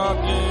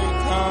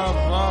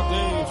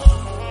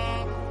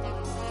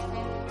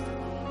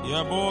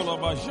Yabola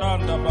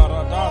Bashanda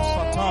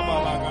Baradasa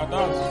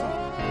Tabalagadas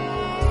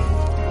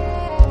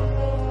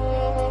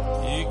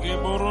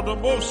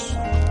Igeborobos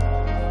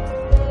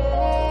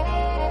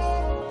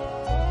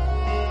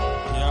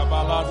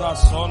Yabalaza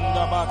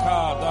Sonda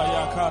Bakada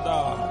Yakada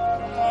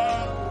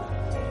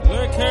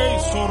Leke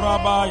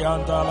Suraba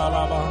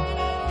Yandalalaba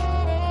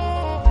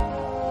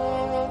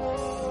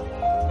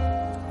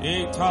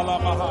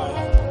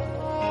Italabahaya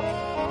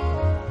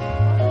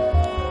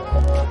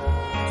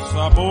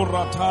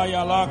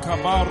Saburataya la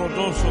kabaro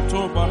doso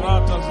to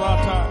barata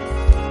zata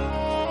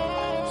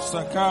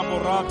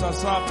Sakaburata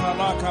zata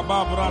la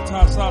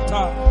kababrata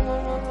zata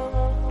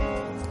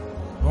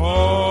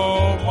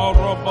Oh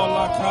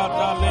morobola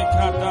kada le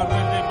kada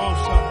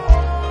renebosa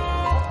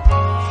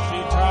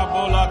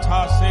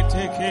Shitabolata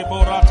seteke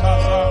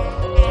borataza.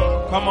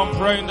 Come on,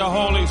 pray in the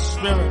Holy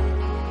Spirit.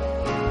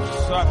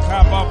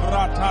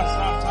 Sakababrata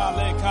zata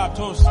le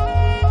katos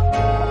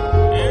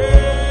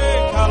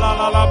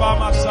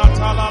Kalalabama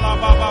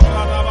Satalalababa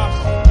Bradabas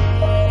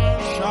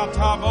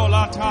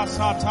Shatabolata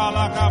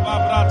Satalagaba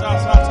Brada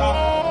Sata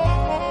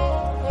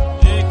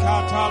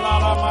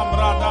Ekatalama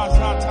Brada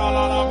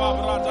Satalaba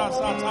Brada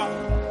Sata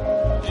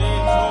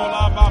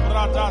Etolaba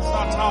Brada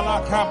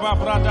Satalakaba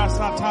Brada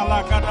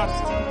Satalakadas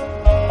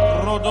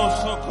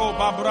Rodosoko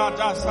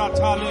Babrada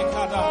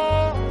Satalekada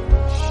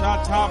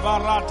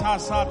Shatabarata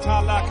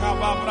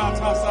Satalakaba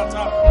Brada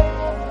Sata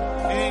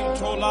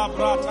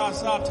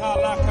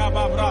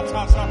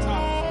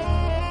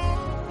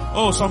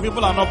Oh, some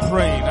people are not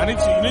praying.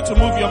 You need to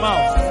move your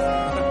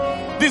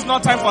mouth. This is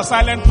not time for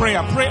silent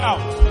prayer. Pray out.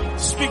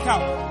 Speak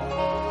out.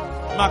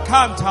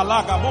 Makanta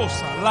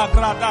lagabosa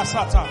lagrada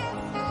sata.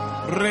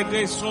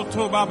 Rede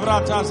soto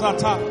babrata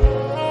sata.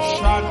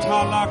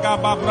 Shanta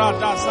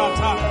lagababrada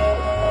sata.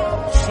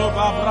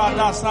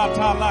 Subabrada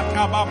sata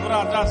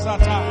lakababrada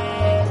sata.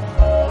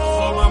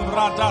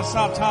 Somambrada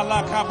sata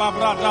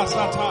lakababrada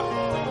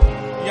sata.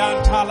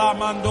 Yantala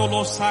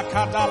mandolo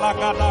sakada la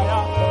gadaya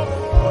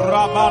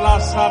Rabala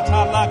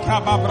satala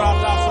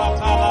kababrada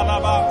satala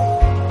laba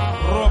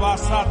Roba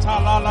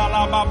satala la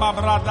laba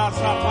babrada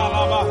satala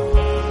laba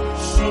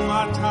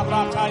Sumata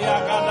rata ya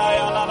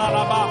gadaya la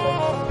laba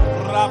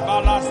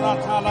Rabala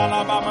satala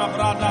laba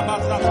babrada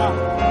basata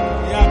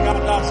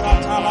Yagada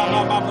satala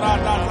laba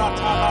babrada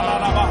satala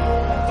laba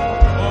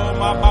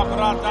Oma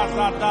babrada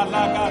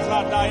satala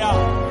gazadaya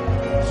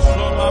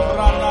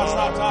Sumambrada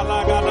satala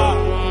gada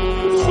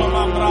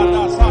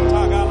Somambrada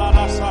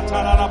Satagalana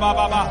Satalana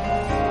Baba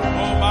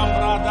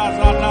Omambrada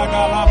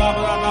Satagala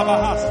Babrana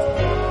Bahas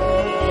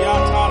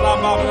Yatala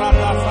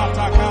Babrada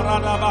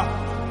Satakarana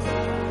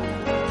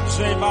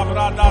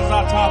Shebabrada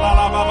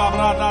Satalana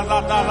Babrada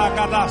Zatala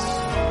Gadas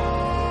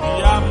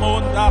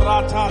Yamunda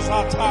Rata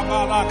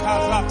Satabala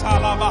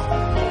Kazatalaba.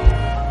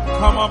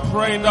 Come on,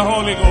 pray in the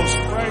Holy Ghost.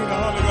 Pray in the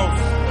Holy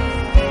Ghost.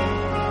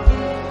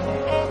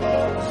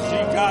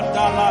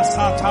 Shigadala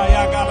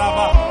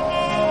Satayagalaba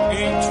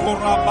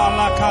Intura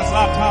balaka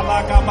zata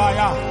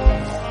lagabaya.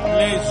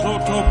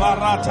 Lezoto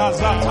barata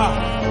zata.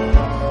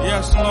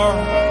 Yes,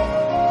 Lord.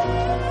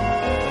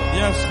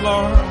 Yes,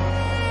 Lord.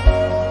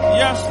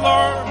 Yes,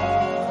 Lord.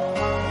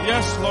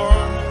 Yes,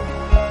 Lord.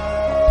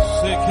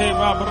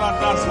 Sekeva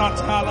brata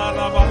zata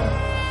lalaba.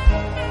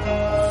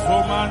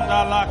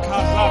 Somanda la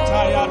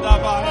kazata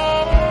yadabaya.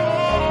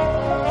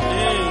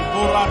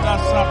 Burada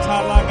zata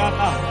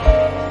lagada.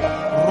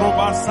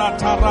 Ruba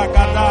zata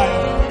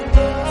ragadaya.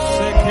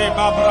 Seke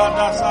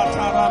babrada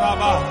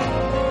satararaba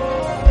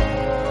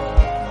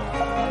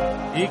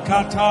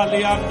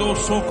Ikataliando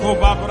soko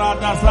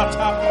babrada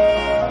sata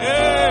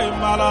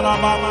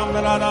malalaba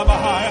mambrada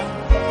bahaya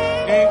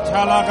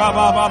Intalaga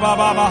baba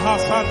baba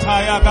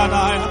hasantaya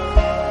ganaya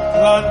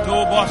Lando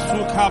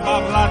basuka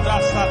babrada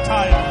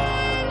sataya.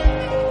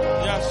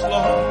 Yes,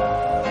 Lord.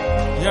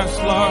 Yes,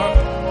 Lord.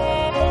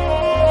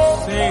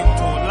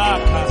 Sito la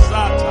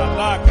kasata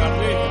la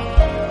galea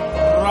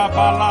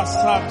Rabala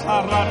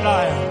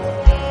sataradaya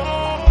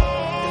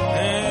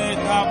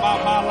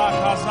Babala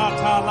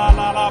Kazata la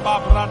la la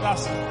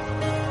babradas.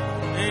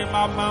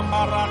 Mama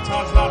marata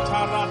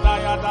zatara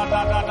daya da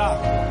da da da.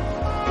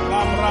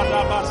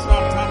 Babrada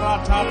basata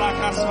rata la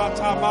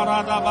kasata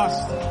barada bas.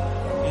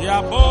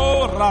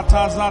 Yabo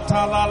rata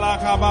zata la la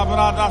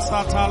kababrada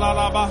sata la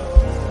la ba.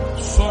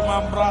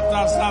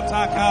 Somambrata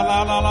sata kala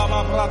la la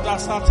babrada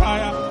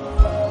sataya.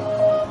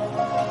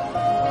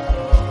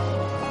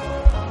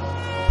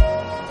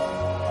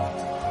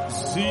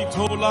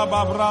 Zitola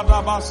babrada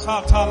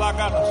basata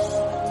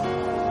lagadas.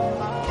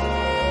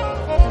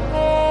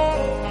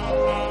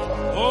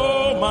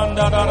 Oh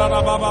mandada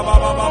baba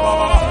baba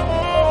baba.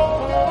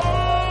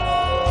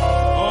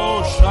 Oh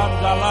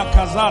shandala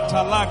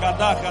kazata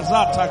lagada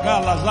kazata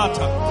gala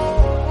zata.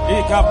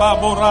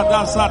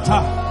 Ikababorada zata.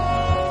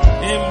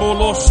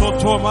 Imbulo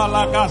soto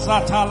malaga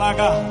zata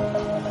laga.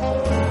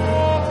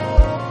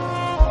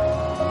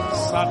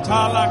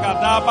 Satala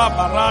gadaba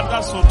barada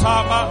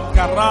sotaba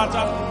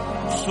garada.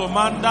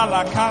 Sumanda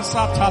la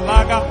casa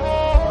talaga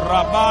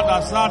rabada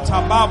zata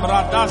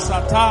babrada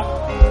sata.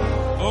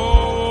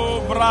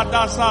 Oh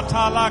brada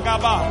sata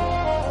lagaba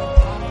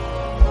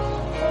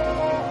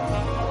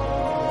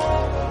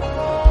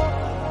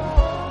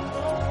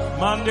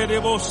Mande de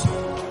bosa.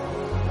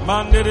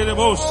 Mande de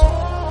bosa.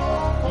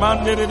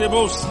 Mande de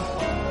bosa.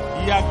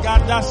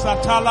 Yagada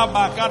satala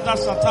bagada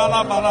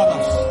satala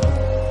baradas.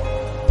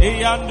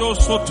 Iyando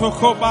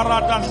sotoko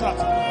barada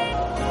sata.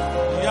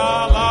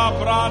 Yala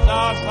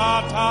brada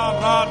sata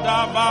rada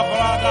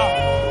babrada.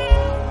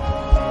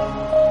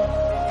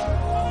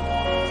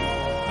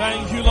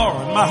 Thank you,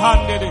 Lord.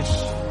 Mahandedish.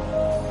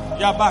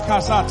 Yabaka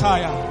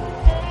sataya.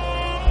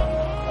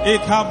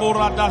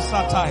 Ikaburada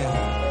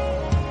sataya.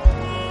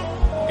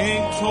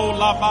 Into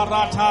la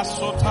barata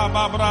sota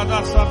babrada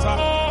sata.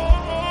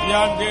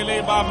 Yandele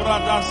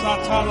babrada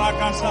sata la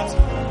kasata.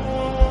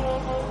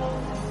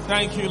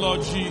 Thank you,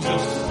 Lord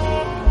Jesus.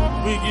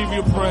 We give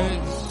you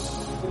praise.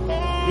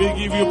 We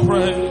give you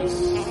praise.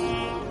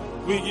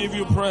 We give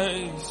you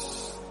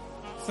praise.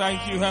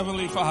 Thank you,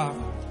 Heavenly Father.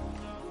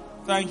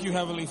 Thank you,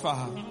 Heavenly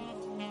Father.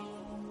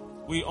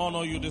 We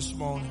honor you this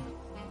morning.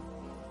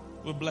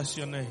 We bless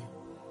your name.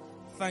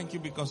 Thank you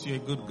because you're a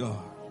good God.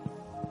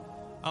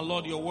 And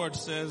Lord, your word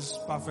says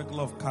perfect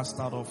love casts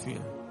out all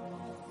fear.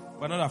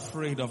 We're not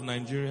afraid of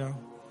Nigeria.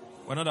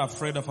 We're not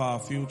afraid of our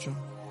future.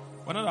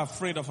 We're not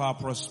afraid of our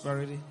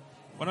prosperity.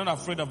 We're not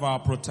afraid of our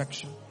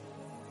protection.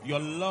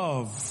 Your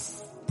love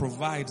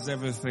provides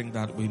everything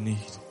that we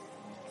need.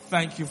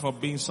 Thank you for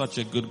being such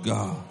a good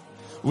God.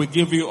 We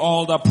give you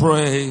all the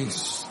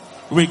praise.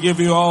 We give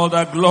you all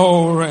the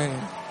glory.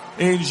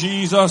 In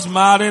Jesus'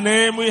 mighty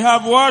name we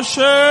have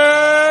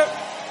worship.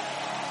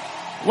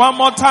 One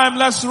more time,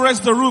 let's raise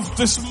the roof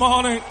this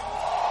morning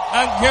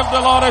and give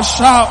the Lord a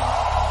shout.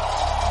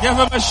 Give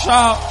him a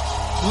shout.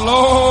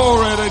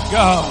 Glory to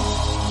God.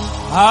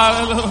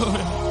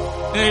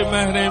 Hallelujah.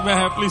 Amen,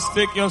 amen. Please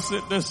take your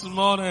seat this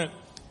morning.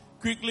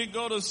 Quickly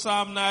go to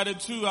Psalm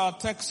 92, our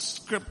text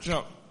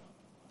scripture.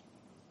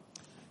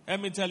 Let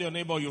me tell your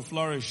neighbor, you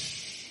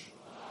flourish.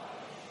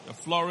 You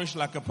flourish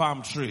like a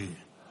palm tree.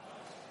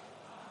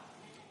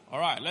 All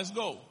right, let's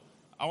go.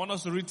 I want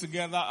us to read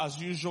together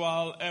as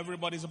usual.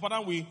 Everybody, it's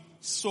important we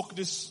soak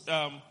this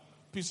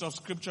piece of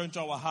scripture into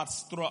our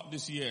hearts throughout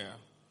this year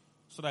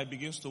so that it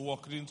begins to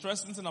work. The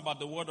interesting thing about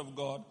the word of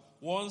God,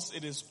 once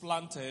it is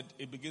planted,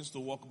 it begins to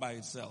work by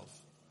itself.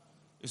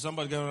 Is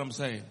somebody getting what I'm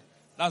saying?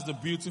 That's the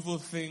beautiful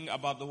thing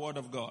about the word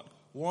of God.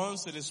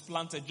 Once it is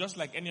planted, just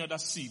like any other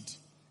seed,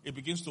 it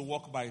begins to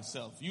work by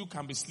itself. You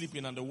can be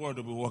sleeping and the word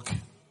will be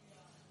working.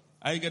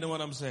 Are you getting what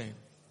I'm saying?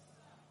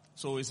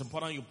 So it's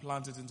important you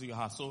plant it into your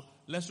heart. So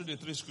let's read the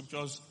three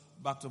scriptures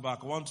back to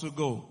back. 1, 2,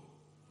 go.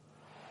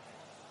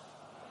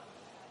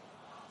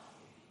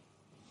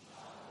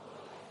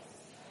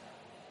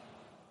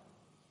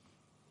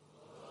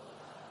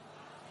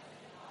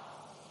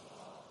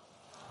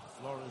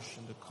 Flourish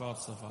in the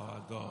courts of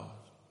our God.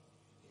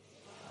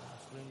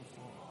 Spring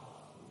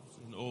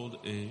forth in old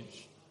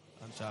age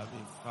and shall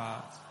be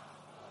fat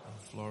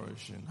and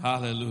flourishing.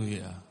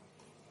 Hallelujah.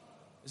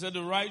 He said,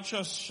 the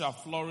righteous shall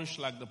flourish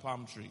like the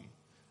palm tree.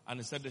 And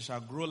he said, they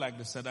shall grow like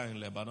the cedar in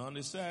Lebanon.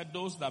 He said,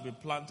 those that be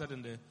planted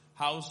in the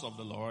house of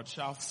the Lord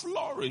shall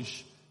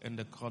flourish in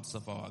the courts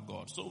of our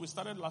God. So we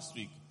started last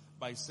week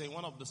by saying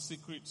one of the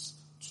secrets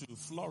to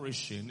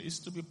flourishing is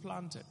to be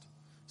planted.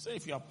 So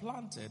if you are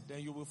planted,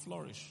 then you will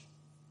flourish.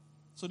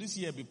 So this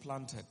year be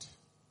planted.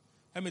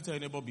 Let me tell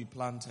your neighbor, be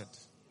planted.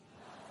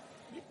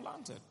 Be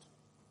planted.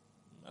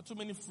 There are too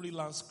many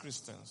freelance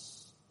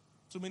Christians.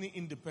 Too many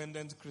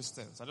independent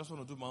Christians. I just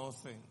want to do my own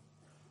thing.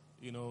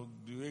 You know,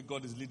 the way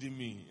God is leading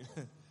me.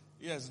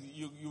 Yes,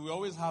 you will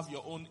always have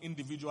your own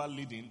individual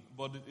leading,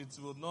 but it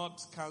will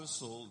not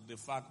cancel the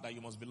fact that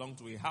you must belong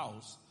to a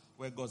house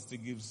where God still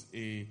gives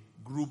a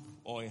group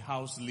or a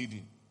house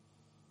leading.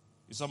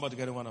 Is somebody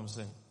getting what I'm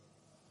saying?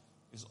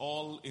 It's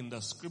all in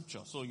the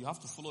scripture. So you have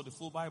to follow the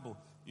full Bible.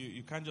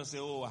 You can't just say,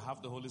 oh, I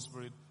have the Holy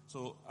Spirit,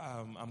 so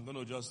I'm going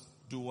to just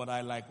do what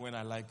I like when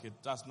I like it.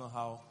 That's not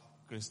how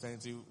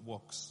Christianity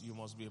works. You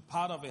must be a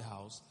part of a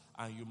house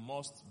and you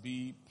must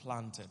be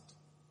planted.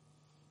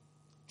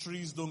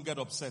 Trees don't get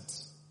upset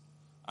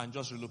and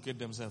just relocate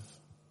themselves.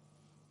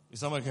 Is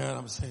somebody hearing what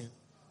I'm saying?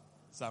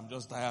 So I'm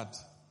just tired.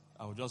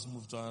 I will just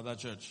move to another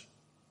church.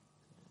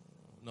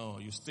 No,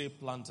 you stay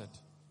planted.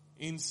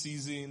 In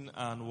season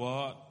and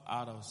what?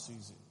 Out of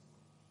season.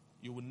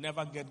 You will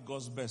never get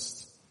God's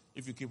best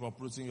if you keep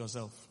uprooting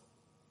yourself.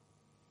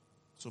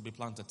 So be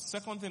planted.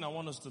 Second thing I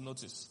want us to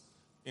notice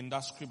in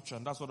that scripture,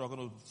 and that's what we're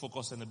going to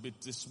focus on a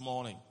bit this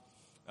morning.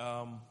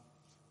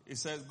 It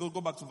says, go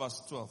back to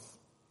verse 12.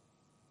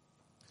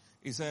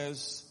 It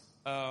says,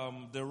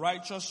 the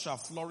righteous shall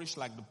flourish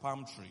like the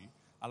palm tree.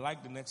 I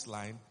like the next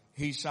line.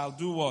 He shall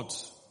do what?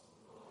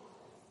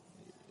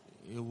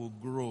 He will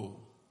grow.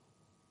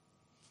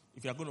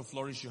 If you're going to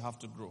flourish, you have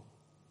to grow.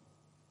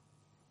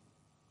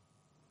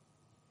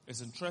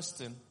 It's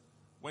interesting,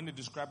 when they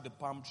describe the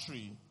palm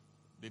tree,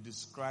 they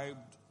described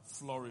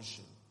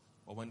flourishing.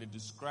 Or when they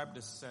described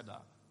the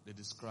cedar, they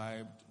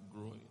described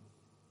growing.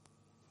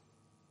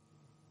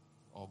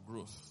 Or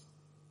growth.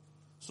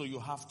 So you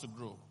have to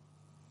grow.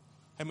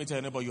 Let me tell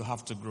you, neighbor, you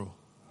have to grow.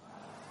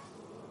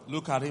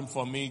 Look at him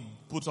for me.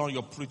 Put on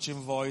your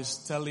preaching voice.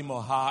 Tell him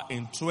or her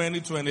in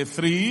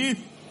 2023,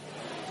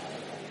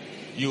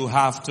 You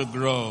have to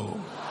grow.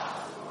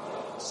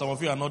 Some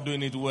of you are not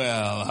doing it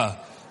well.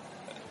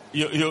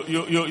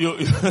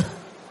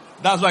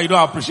 That's why you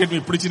don't appreciate me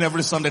preaching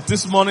every Sunday.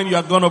 This morning you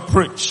are going to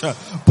preach.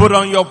 Put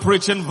on your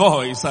preaching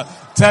voice.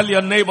 Tell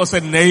your neighbor, say,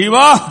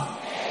 neighbor,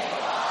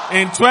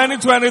 in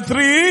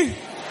 2023,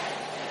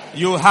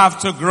 you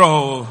have to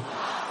grow.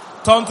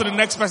 Turn to the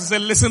next person, say,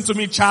 listen to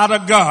me, child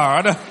of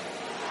God.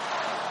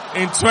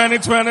 In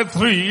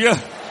 2023,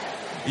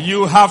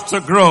 you have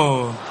to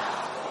grow.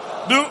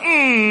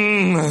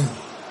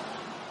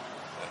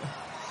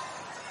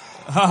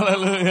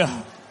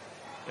 Hallelujah.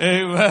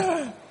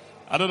 Amen.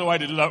 I don't know why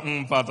they do that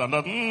part and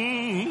that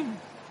and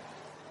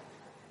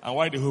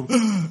why they hope.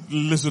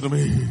 Listen to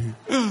me.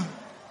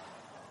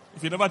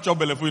 If you never chop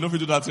belly, you know if you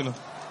do that, you know.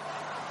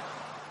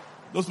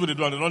 Those people they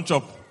do and they don't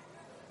chop.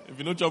 If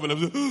you don't chop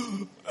belly,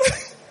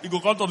 you go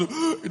count on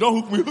you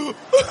don't hook me.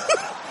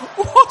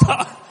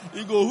 What?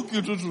 He go hook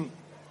you through.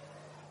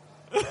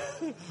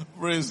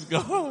 Praise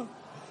God.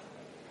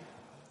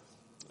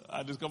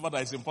 I discovered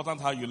that it's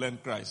important how you learn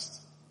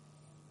Christ.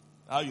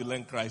 How you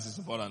learn Christ is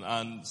important.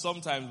 And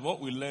sometimes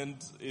what we learn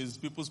is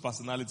people's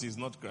personalities,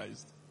 not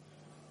Christ.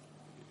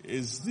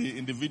 It's the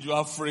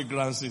individual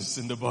fragrances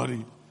in the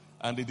body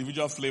and the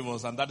individual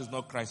flavors, and that is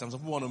not Christ. And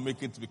some people want to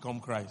make it become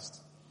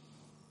Christ.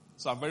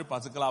 So I'm very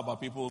particular about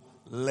people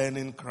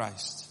learning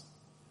Christ.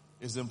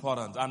 It's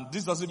important. And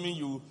this doesn't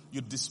mean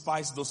you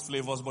despise those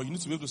flavors, but you need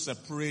to be able to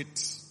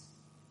separate.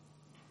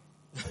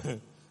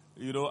 And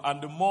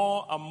the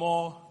more and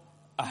more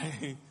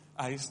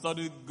I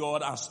study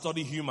God and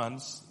study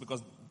humans,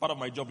 because part of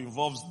my job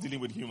involves dealing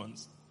with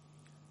humans.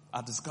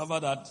 I discovered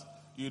that,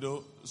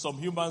 some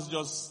humans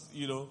just,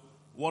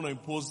 want to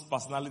impose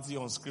personality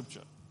on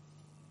scripture.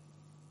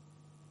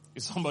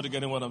 Is somebody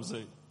getting what I'm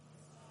saying?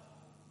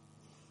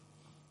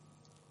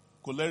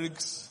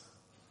 Cholerics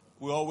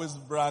will always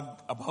brag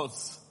about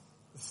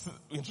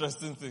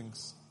interesting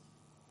things.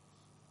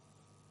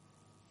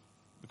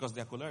 Because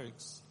they are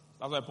cholerics.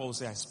 That's why Paul will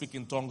say, I speak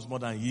in tongues more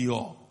than ye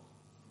all.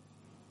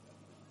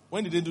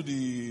 When did they do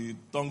the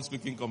tongue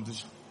speaking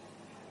competition?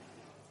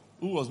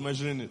 Who was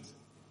measuring it?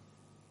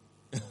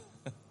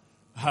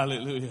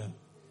 Hallelujah.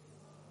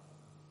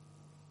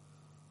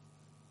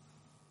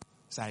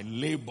 So I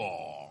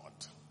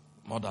labored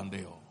more than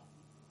they all.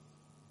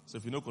 So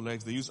if you know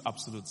cholerics, they use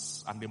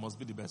absolutes and they must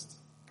be the best.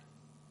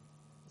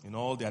 In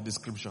all their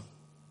description,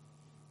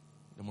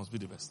 they must be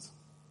the best.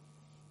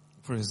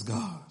 Praise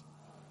God.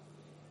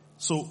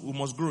 So we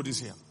must grow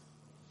this year.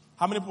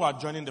 How many people are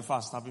joining the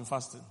fast? Have been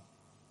fasting?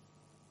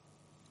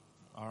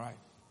 All right.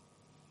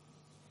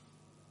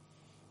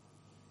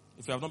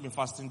 If you have not been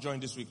fasting, join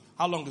this week.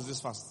 How long is this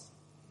fast?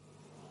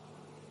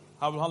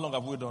 How long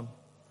have we done?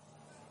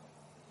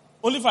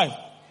 Only 5.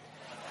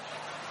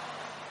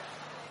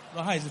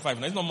 No, how is it 5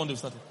 now? It's not Monday we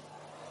started.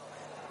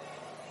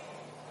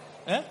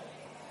 Eh?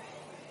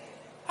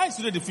 How is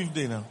today the 5th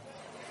day now?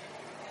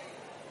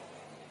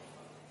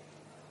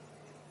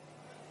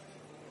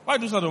 Why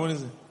do you start on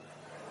Wednesday?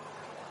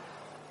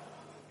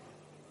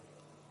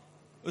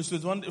 It's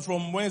 21,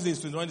 from Wednesday it's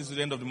 21 to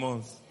the end of the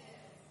month.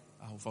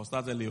 I'll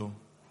start early. We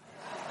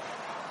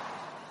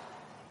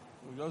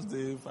just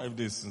did 5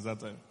 days since that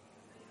time.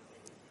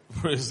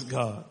 Praise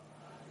God.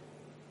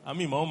 I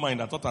mean, in my own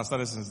mind, I thought I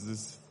started since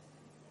this.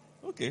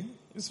 Okay,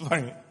 it's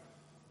fine.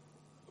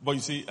 But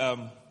you see,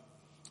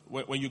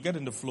 when you get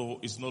in the flow,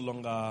 it's no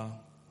longer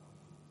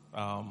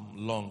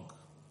long.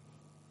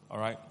 All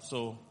right?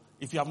 So,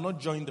 if you have not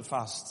joined the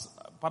fast,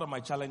 part of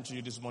my challenge to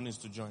you this morning is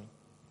to join.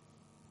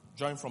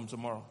 Join from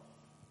tomorrow.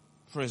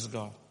 Praise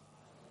God.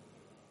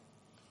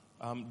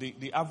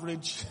 The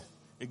average,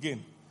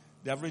 again,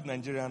 the average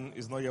Nigerian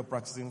is not yet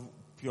practicing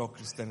pure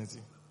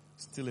Christianity.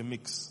 Still a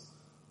mix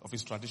of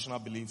his traditional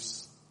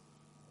beliefs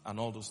and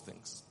all those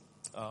things.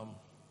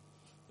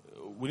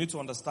 We need to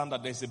understand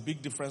that there's a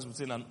big difference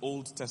between an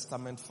Old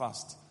Testament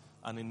fast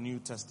and a New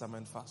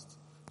Testament fast.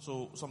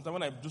 So sometimes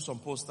when I do some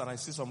posts and I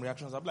see some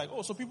reactions, I'm like,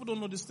 oh, so people don't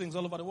know these things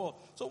all over the world.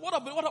 So what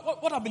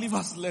are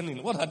believers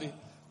learning? What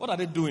are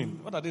they doing?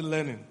 What are they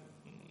learning?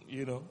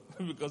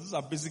 Because these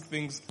are basic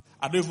things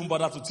I don't even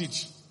bother to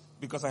teach.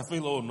 Because I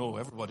feel, oh no,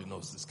 everybody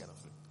knows this kind of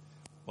thing.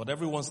 But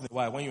every once in a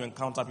while, when you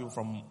encounter people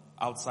from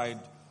outside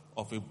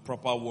of a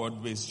proper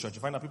word-based church,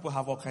 you find that people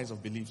have all kinds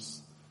of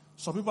beliefs.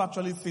 Some people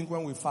actually think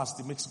when we fast,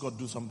 it makes God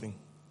do something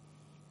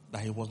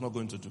that he was not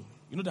going to do.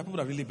 There are people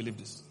that really believe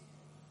this.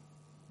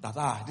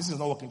 That, this is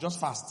not working,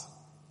 just fast.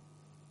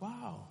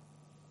 Wow.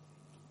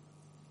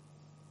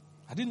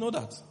 I didn't know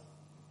that.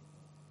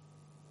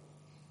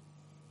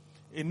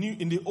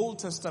 In the Old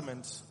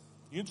Testament,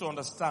 you need to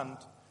understand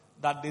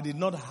that they did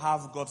not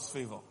have God's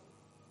favor.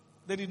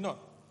 They did not.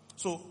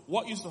 So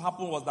what used to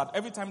happen was that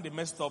every time they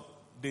messed up,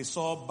 they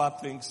saw bad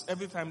things.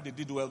 Every time they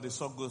did well, they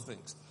saw good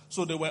things.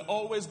 So they were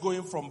always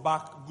going from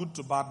good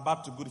to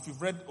bad to good. If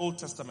you've read Old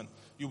Testament,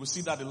 you will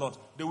see that a lot.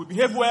 They will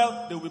behave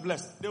well, they will be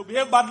blessed. They will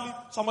behave badly,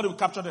 somebody will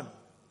capture them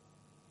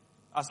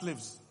as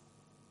slaves.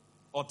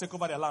 Or take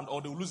over their land,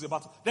 or they will lose the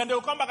battle. Then they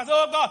will come back and say,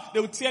 oh God, they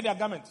will tear their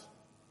garment.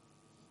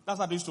 That's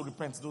how they used to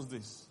repent those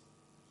days.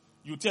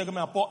 You take them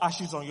and pour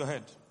ashes on your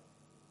head.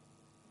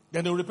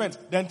 Then they will repent.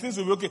 Then things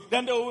will be okay.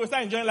 Then they will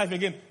start enjoying life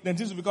again. Then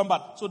things will become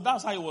bad. So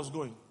that's how it was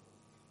going.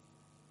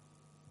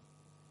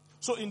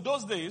 So in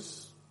those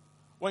days,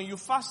 when you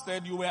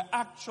fasted, you were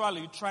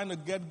actually trying to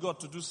get God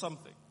to do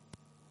something.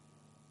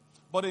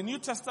 But a New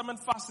Testament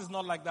fast is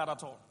not like that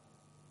at all.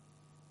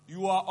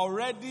 You are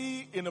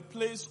already in a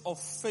place of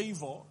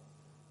favor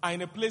and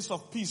in a place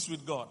of peace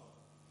with God.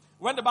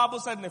 When the Bible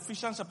said in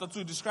Ephesians chapter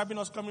 2, describing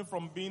us coming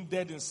from being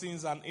dead in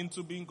sins and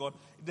into being God,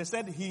 they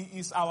said He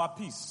is our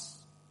peace.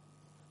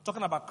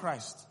 Talking about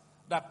Christ.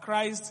 That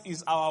Christ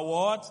is our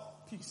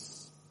what?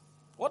 Peace.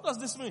 What does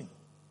this mean?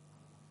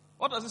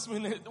 What does this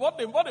mean?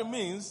 What it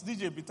means,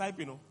 DJ, be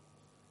typing.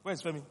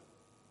 Where's Femi?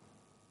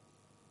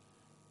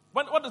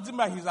 What does it mean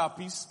by He's our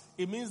peace?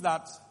 It means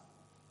that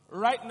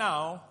right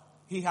now,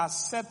 He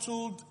has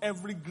settled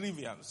every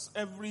grievance,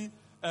 every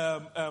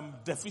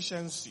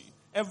deficiency,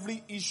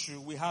 every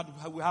issue we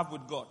have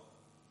with God.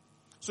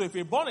 So if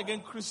you're a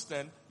born-again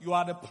Christian, you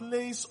are at a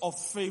place of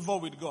favor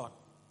with God.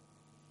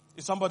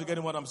 Is somebody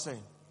getting what I'm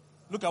saying?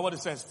 Look at what it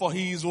says. For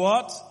He is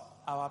what?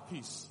 Our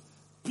peace.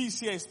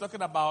 Peace here is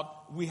talking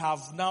about we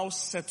have now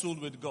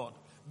settled with God.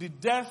 The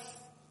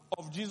death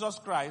of Jesus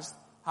Christ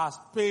has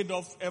paid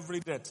off every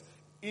debt.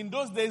 In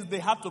those days, they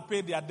had to pay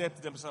their debt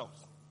themselves.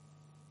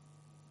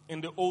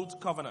 In the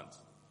old covenant.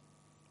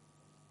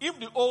 If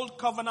the old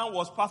covenant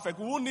was perfect,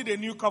 we wouldn't need a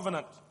new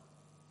covenant.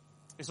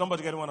 Is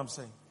somebody getting what I'm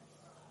saying?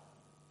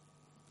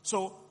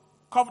 So,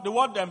 the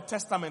word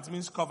testament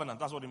means covenant.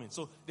 That's what it means.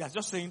 So, they are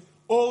just saying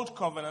old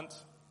covenant,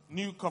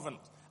 new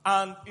covenant.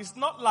 And it's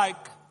not like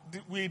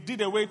we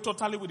did away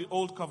totally with the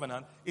old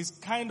covenant. It's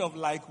kind of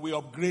like we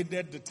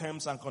upgraded the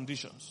terms and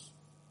conditions.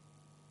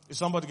 Is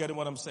somebody getting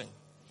what I'm saying?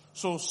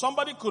 So,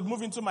 somebody could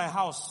move into my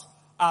house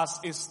as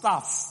a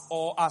staff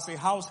or as a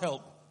house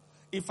help.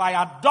 If I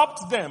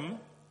adopt them,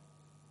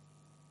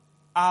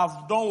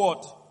 I've done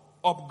what?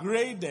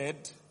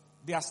 Upgraded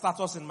their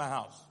status in my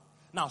house.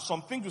 Now,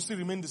 some things will still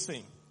remain the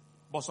same,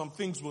 but some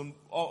things will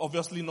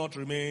obviously not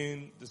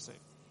remain the same.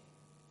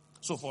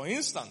 So, for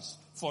instance,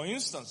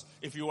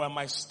 if you were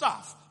my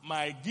staff,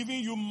 my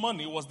giving you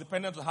money was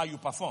dependent on how you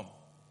perform.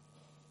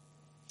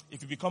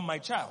 If you become my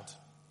child,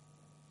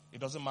 it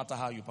doesn't matter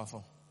how you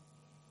perform.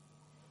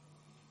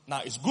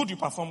 Now, it's good you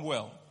perform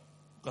well,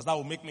 because that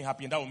will make me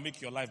happy and that will make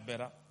your life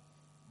better.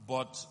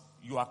 But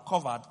you are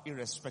covered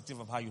irrespective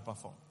of how you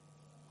perform.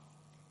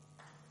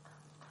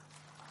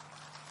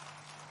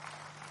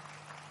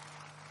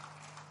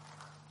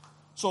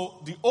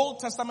 So the Old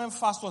Testament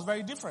fast was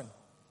very different.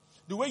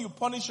 The way you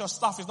punish your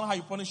staff is not how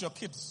you punish your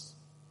kids.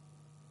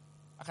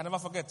 I can never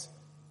forget.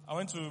 I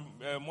went to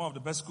one of the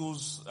best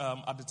schools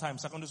at the time,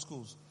 secondary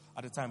schools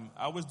at the time.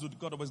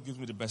 God always gives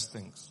me the best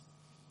things.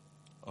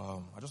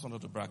 I just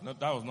wanted to brag. No,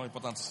 that was not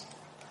important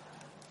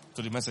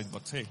to the message,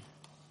 but hey.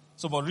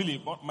 So, but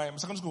really, my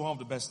secondary school was one of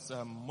the best.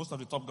 Most of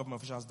the top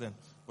government officials then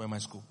were in my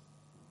school.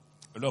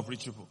 A lot of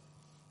rich people.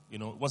 It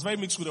was very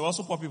mixed school. There were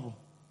also poor people.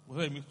 It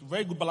was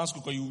very good balanced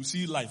school because you will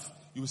see life.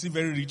 You will see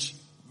very rich,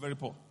 very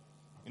poor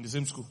in the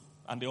same school.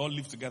 And they all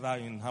live together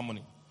in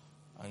harmony.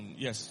 And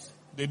yes,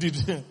 they did.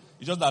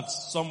 It's just that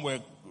some were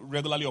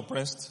regularly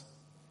oppressed.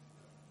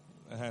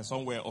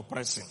 Some were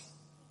oppressing.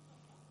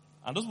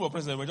 And those who were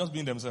oppressed, they were just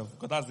being themselves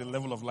because that's the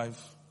level of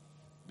life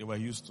they were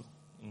used to.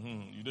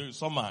 You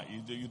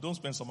don't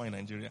spend summer in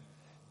Nigeria.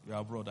 You're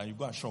abroad and you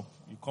go and shop.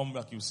 You come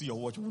back, you see your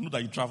watch. You know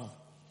that you travel.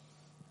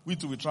 We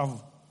too, we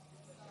travel.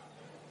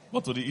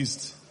 But to the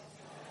east.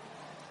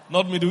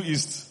 Not Middle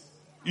East.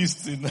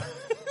 East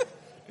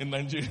in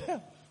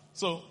Nigeria.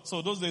 So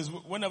those days,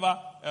 whenever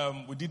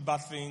we did bad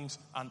things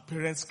and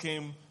parents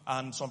came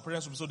and some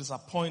parents would be so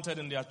disappointed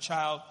in their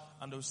child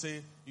and they would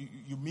say,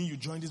 you mean you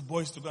join these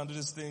boys to go and do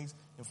these things?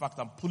 In fact,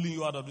 I'm pulling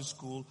you out of this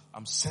school.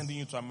 I'm sending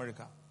you to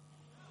America.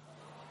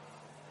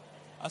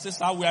 I said,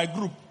 sir, we are a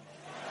group.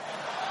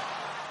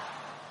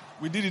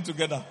 We did it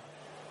together.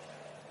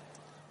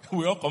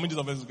 We all committed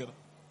offense together.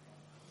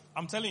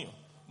 I'm telling you,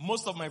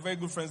 most of my very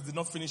good friends did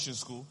not finish in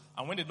school.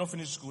 And when they did not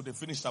finish school, they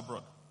finished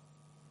abroad.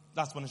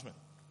 That's punishment.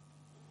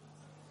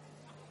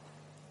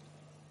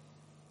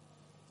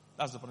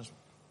 That's the punishment.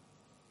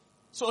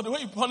 So the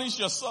way you punish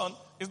your son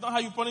is not how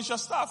you punish your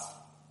staff.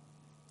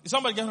 Is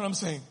somebody getting what I'm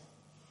saying?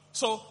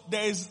 So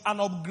there is an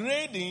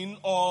upgrading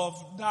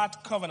of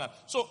that covenant.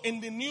 So in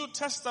the New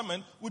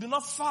Testament, we do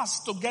not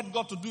fast to get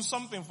God to do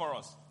something for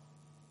us.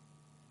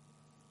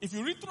 If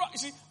you read through, you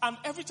see, and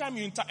every time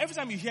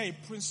you hear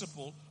a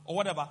principle or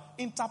whatever,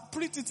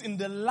 interpret it in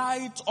the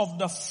light of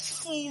the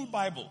full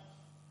Bible.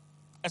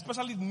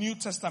 Especially the New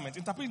Testament.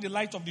 Interpret in the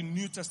light of the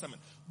New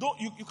Testament.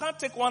 You can't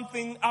take one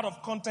thing out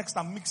of context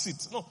and mix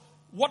it. No.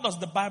 What does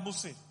the Bible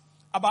say?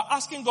 About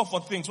asking God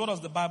for things, what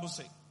does the Bible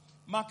say?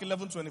 Mark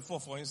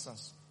 11:24, for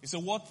instance. It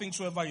says, what things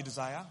soever you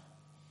desire,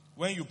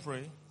 when you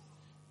pray,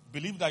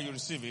 believe that you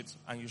receive it,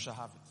 and you shall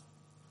have it.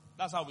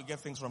 That's how we get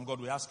things from God.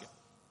 We ask Him.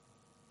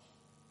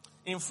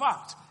 In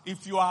fact,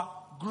 if you are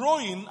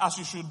growing as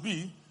you should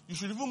be, you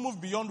should even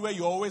move beyond where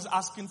you're always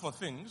asking for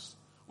things,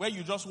 where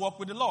you just walk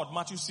with the Lord.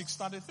 Matthew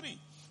 6:33.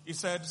 He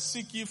said,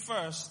 seek ye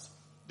first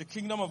the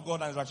kingdom of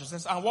God and his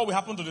righteousness, and what will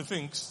happen to the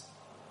things?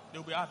 They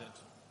will be added.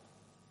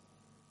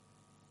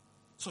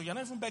 So you're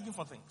not even begging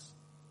for things.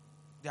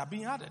 They are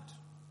being added.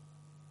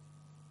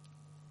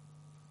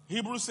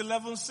 Hebrews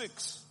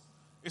 11:6.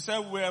 It said,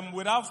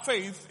 without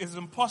faith, it's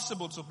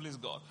impossible to please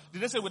God.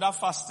 Did they say without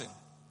fasting?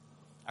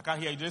 I can't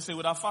hear you. Did they say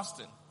without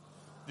fasting?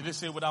 Did they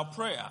say without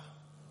prayer?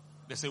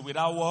 They say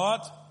without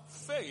what?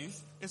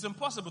 Faith, it's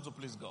impossible to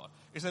please God.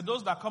 It said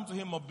those that come to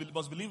him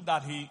must believe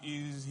that he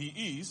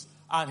is,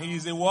 and he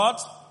is a what?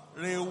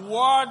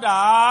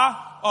 Rewarder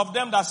of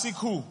them that seek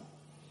who?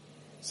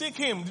 Seek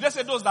him. Did they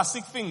say those that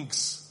seek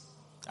things?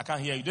 I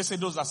can't hear you. They say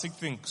those that seek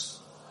things.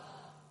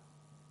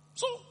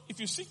 So, if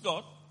you seek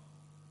God,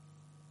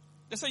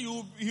 they say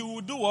he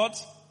will do what?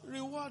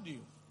 Reward you.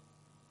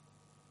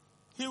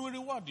 He will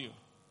reward you.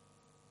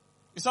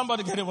 Is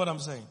somebody getting what I'm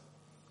saying?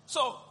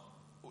 So,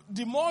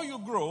 the more you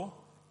grow,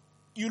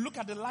 you look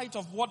at the light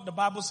of what the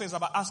Bible says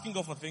about asking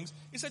God for things.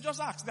 He said, just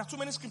ask. There are too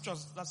many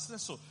scriptures that say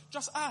so.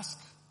 Just ask.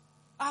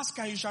 Ask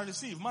and you shall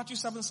receive. Matthew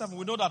 7:7.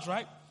 We know that,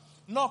 right?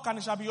 Knock and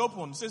it shall be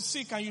opened. It says,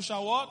 seek and you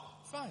shall what?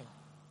 Find.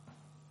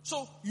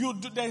 So,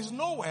 there is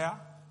nowhere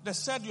that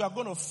said you are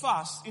going to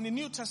fast in the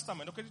New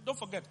Testament. Okay, don't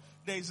forget,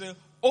 there is the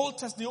Old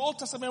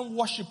Testament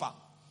worshiper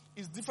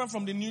is different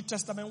from the New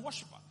Testament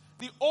worshiper.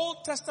 The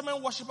Old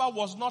Testament worshiper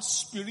was not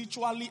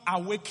spiritually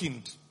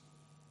awakened.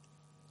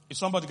 Is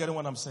somebody getting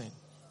what I'm saying?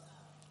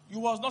 He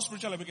was not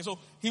spiritually awakened. So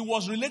he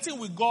was relating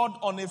with God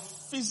on a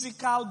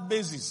physical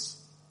basis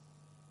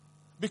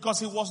because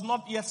he was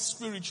not yet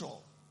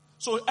spiritual.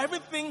 So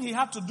everything he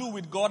had to do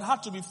with God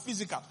had to be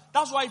physical.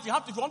 That's why if you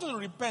wanted to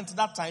repent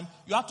that time,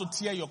 you had to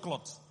tear your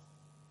cloth.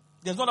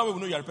 There's no other way we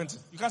know you're repenting.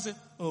 You can't say,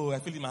 oh, I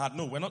feel it in my heart.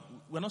 No,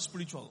 we're not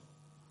spiritual.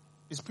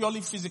 It's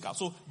purely physical.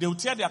 So they will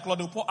tear their cloth,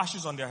 they will pour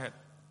ashes on their head.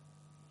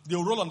 They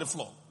will roll on the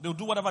floor. They will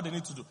do whatever they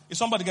need to do. Is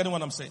somebody getting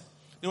what I'm saying?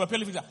 They were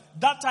purely physical.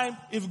 That time,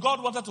 if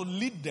God wanted to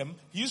lead them,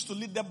 he used to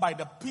lead them by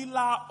the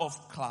pillar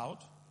of cloud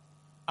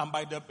and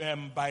by the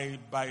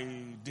by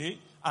day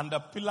and the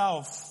pillar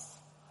of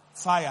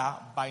fire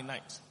by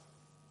night.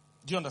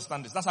 Do you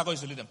understand this? That's how God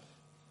used to lead them.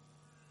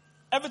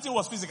 Everything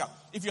was physical.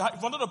 If you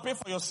wanted to pay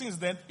for your sins,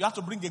 then you have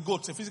to bring a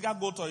goat, a physical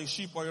goat or a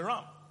sheep or a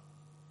ram.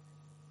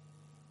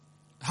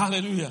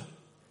 Hallelujah.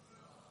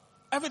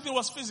 Everything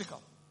was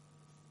physical.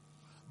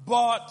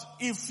 But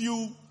if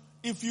you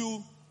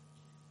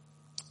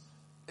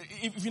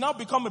now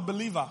become a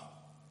believer,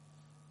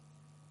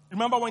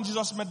 remember when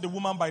Jesus met the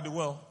woman by the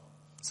well,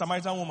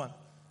 Samaritan woman,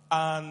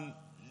 and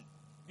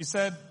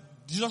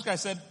Jesus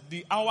Christ said,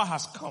 the hour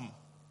has come.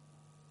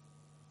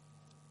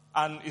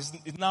 And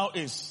it now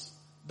is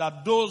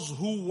that those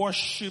who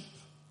worship,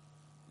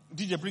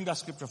 DJ, bring that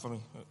scripture for me.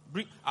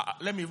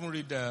 Let me even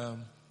read,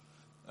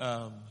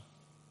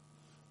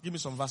 give me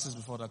some verses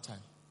before that time.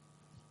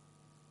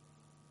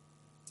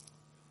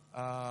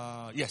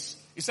 Yes.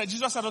 It said,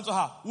 Jesus said unto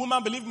her,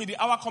 woman, believe me,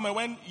 the hour cometh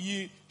when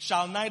ye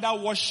shall neither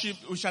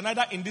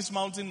in this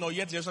mountain nor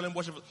yet Jerusalem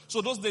worship.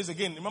 So those days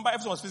again, remember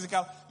everything was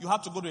physical, you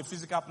had to go to a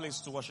physical place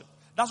to worship.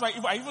 That's why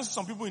I even see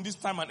some people in this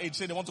time and age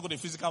say they want to go to a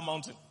physical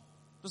mountain.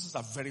 This is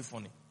very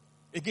funny.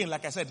 Again,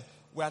 like I said,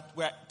 we're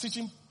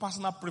teaching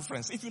personal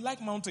preference. If you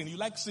like mountain, you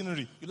like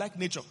scenery, you like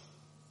nature.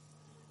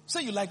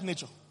 Say you like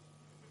nature.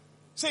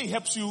 Say it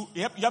helps you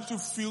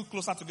feel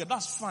closer to God.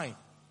 That's fine.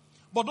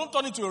 But don't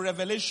turn it to a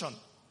revelation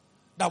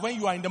that when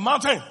you are in the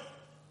mountain,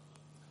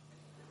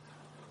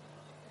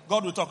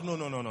 God will talk. No.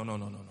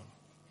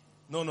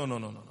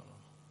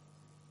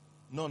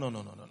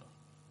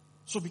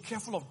 So be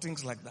careful of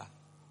things like that.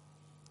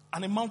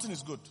 And a mountain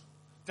is good.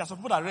 There are some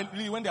people that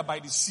really, when they're by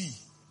the sea,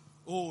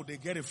 they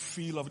get a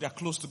feel of they're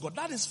close to God.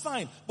 That is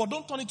fine. But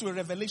don't turn it to a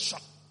revelation.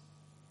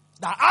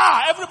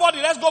 That,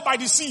 everybody, let's go by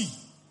the sea.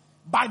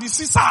 By the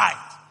seaside.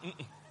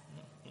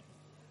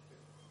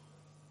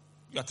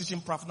 You are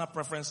teaching personal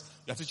preference.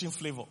 You are teaching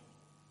flavor.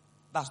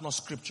 That's not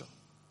scripture.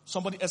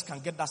 Somebody else can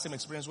get that same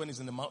experience when he's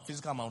in the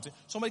physical mountain.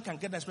 Somebody can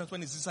get that experience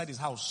when he's inside his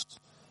house.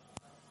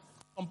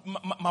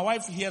 My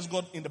wife hears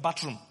God in the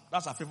bathroom.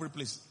 That's her favorite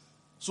place.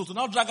 So to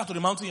now drag her to the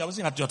mountain, you're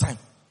wasting at your time.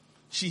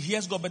 She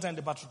hears God better in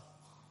the bathroom.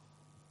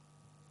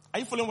 Are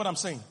you following what I'm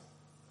saying?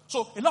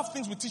 So a lot of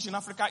things we teach in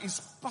Africa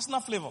is personal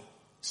flavor.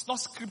 It's not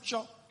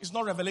scripture. It's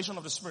not revelation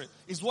of the Spirit.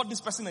 It's what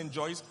this person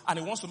enjoys and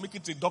he wants to make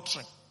it a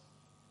doctrine.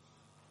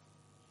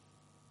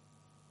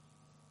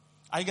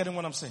 Are you getting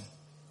what I'm saying?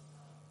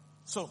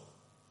 So,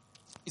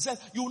 he said,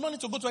 you will not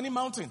need to go to any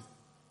mountain.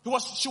 He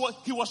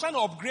was trying to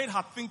upgrade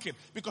her thinking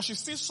because she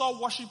still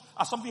saw worship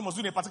as something he must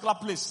do in a particular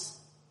place.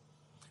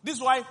 This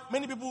is why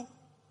many people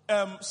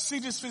see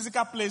this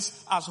physical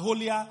place as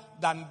holier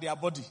than their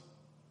body.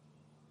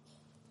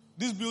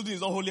 This building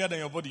is not holier than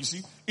your body, you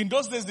see. In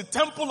those days, the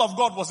temple of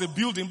God was a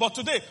building. But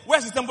today,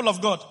 where's the temple of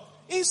God?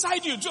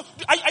 Inside you.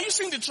 Are you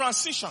seeing the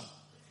transition?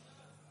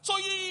 So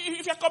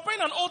if you're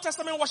comparing an Old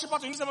Testament worshiper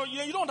to New Testament,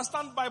 you don't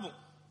understand the Bible.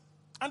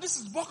 And this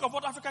is bulk of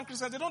what African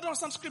Christians, they don't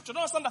understand scripture. They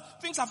don't understand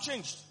that things have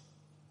changed.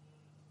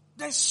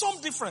 There's some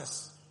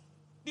difference.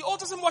 The Old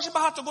Testament worshiper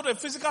had to go to a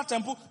physical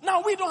temple.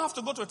 Now we don't have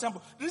to go to a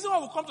temple. The reason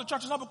why we come to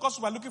church is not because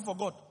we're looking for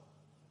God.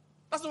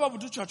 That's not why we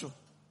do church.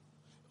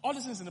 All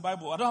these things in the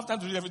Bible, I don't have time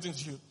to read everything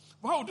to you.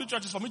 But why we do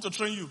church is for me to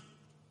train you.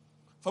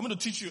 For me to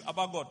teach you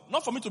about God.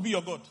 Not for me to be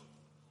your God.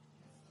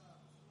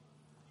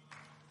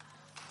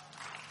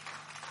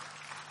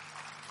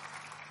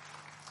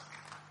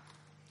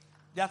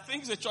 There are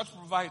things the church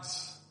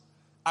provides.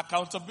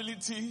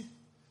 Accountability,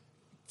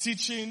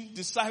 teaching,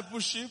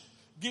 discipleship,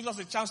 gives us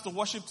a chance to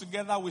worship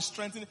together, we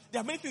strengthen.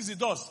 There are many things it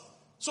does.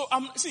 So,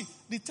 see,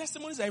 the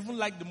testimonies I even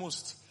like the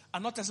most are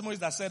not testimonies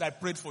that said, I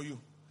prayed for you.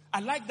 I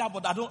like that,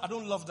 but I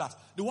don't love that.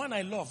 The one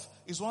I love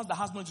is one that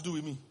has nothing to do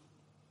with me.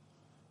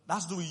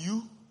 That's to do with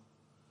you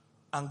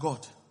and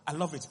God. I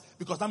love it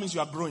because that means you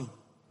are growing.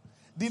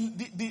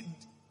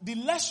 The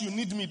less you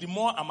need me, the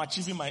more I'm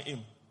achieving my aim.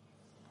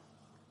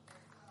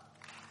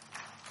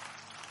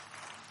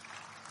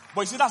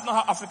 But you see, that's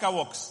not how Africa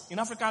works. In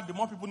Africa, the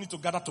more people need to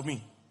gather to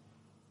me.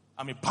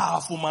 I'm a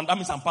powerful man. That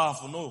means I'm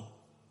powerful. No.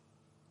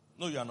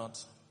 No, you are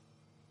not.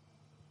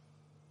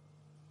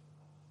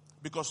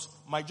 Because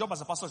my job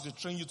as a pastor is to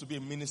train you to be a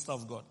minister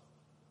of God.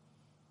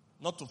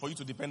 Not for you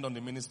to depend on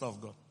the minister of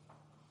God.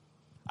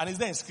 And it's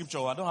there in scripture.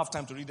 I don't have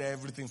time to read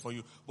everything for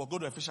you. But go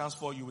to Ephesians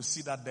 4, you will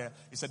see that there.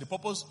 It said the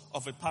purpose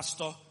of a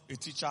pastor, a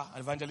teacher, an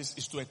evangelist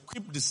is to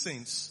equip the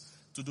saints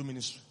to do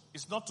ministry.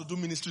 It's not to do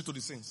ministry to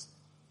the saints.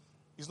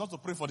 It's not to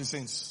pray for the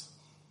saints.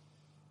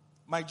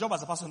 My job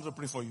as a pastor is to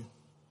pray for you.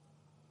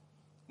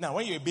 Now,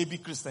 when you're a baby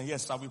Christian,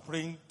 yes, I'll be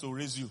praying to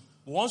raise you.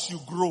 But once you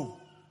grow,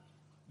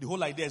 the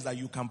whole idea is that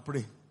you can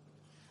pray.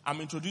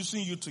 I'm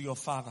introducing you to your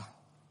father.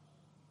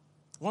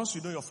 Once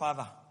you know your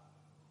father,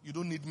 you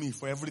don't need me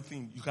for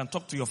everything. You can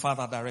talk to your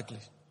father directly.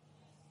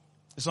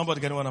 Is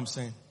somebody getting what I'm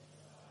saying?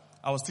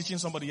 I was teaching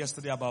somebody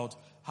yesterday about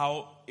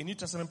how a New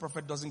Testament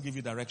prophet doesn't give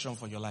you direction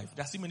for your life.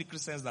 There are still many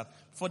Christians that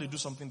before they do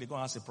something, they go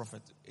and ask a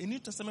prophet. A New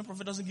Testament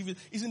prophet doesn't give you.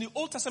 It's in the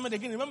Old Testament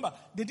again. Remember,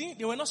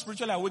 they were not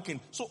spiritually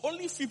awakened. So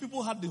only few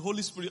people had the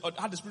Holy Spirit, or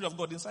had the Spirit of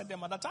God inside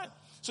them at that time.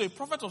 So a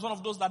prophet was one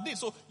of those that did.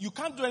 So you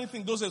can't do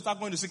anything those days without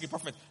going to seek a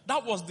prophet.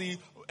 That was the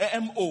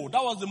MO.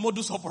 That was the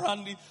modus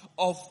operandi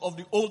of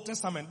the Old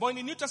Testament. But in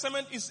the New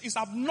Testament, it's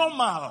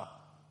abnormal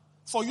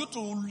for you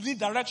to need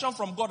direction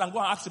from God and go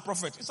and ask the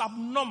prophet. It's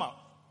abnormal.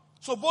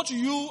 So both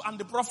you and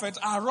the prophet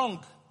are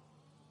wrong.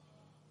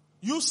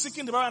 You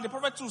seeking the Bible and the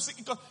prophet too.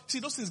 Because,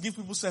 see, those things give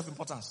people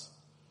self-importance.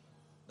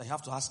 That you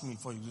have to ask me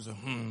before you say,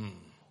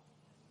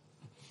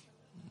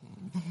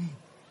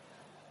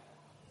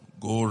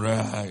 Go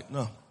right.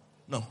 No.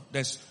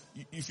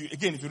 If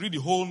you read the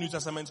whole New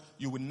Testament,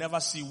 you will never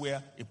see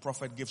where a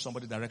prophet gives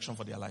somebody direction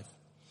for their life.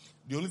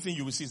 The only thing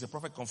you will see is a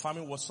prophet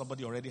confirming what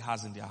somebody already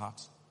has in their heart.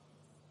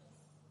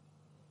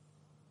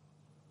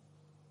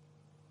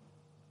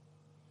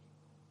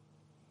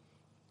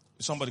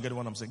 Somebody get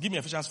what I'm saying? Give me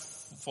Ephesians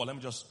 4. Let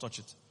me just touch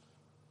it.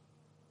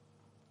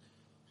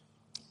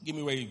 Give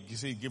me where he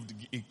say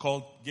he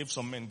gave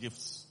some men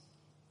gifts.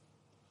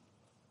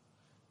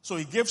 So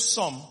he gave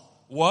some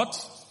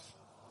what?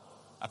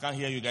 I can't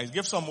hear you guys. He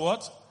gave some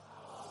what?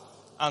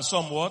 And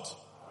some what?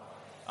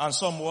 And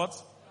some what?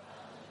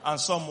 And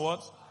some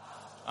what?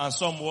 And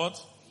some what?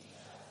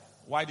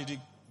 Why did he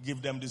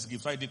give them these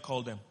gifts? Why did he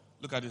call them?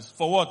 Look at this.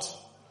 For what?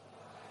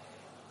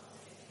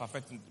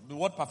 Perfecting. The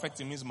word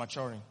perfecting means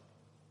maturing.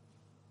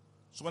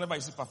 So whenever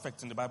you see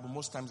perfect in the Bible,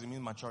 most times it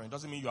means maturing. It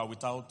doesn't mean you are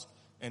without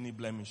any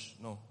blemish.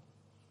 No.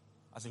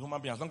 As a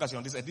human being, as long as you're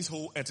on this earth, this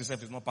whole earth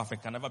itself is not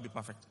perfect, can never be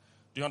perfect.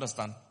 Do you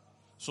understand?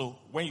 So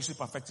when you see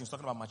perfecting, it's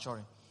talking about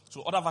maturing.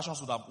 So other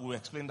versions will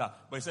explain that.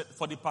 But he said,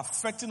 for the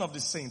perfecting of the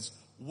saints.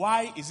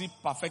 Why is he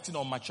perfecting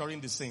or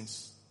maturing the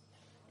saints?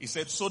 He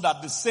said, so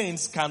that the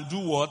saints can do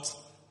what?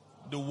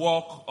 The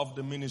work of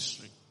the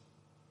ministry.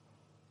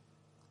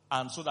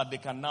 And so that they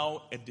can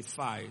now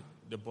edify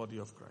the body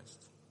of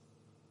Christ.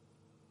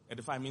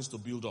 Edify means to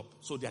build up.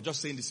 So they are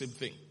just saying the same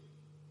thing.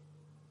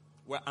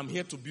 Well, I'm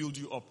here to build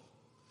you up.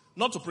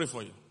 Not to pray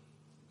for you.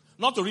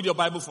 Not to read your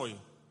Bible for you.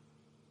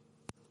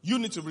 You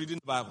need to read in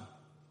the Bible.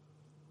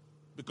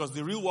 Because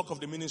the real work of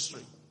the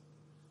ministry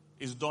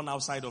is done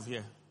outside of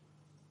here.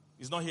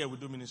 It's not here we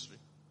do ministry.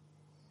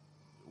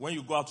 When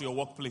you go out to your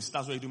workplace,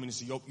 that's where you do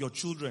ministry. Your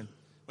children,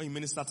 when you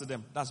minister to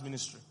them, that's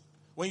ministry.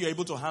 When you're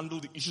able to handle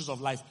the issues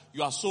of life,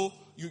 you are so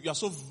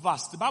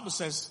vast. The Bible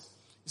says,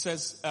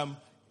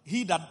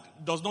 he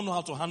that does not know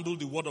how to handle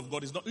the word of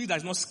God he that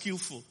is not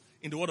skillful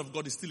in the word of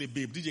God is still a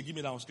babe. DJ, give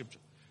me that one scripture.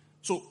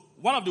 So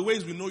one of the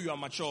ways we know you are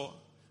mature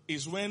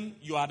is when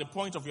you are at the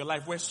point of your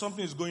life where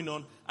something is going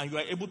on and you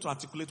are able to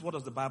articulate what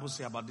does the Bible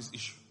say about this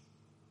issue.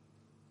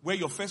 Where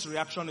your first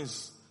reaction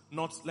is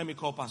not, let me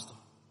call pastor.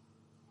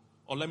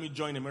 Or let me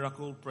join a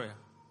miracle prayer.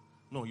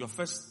 No, your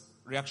first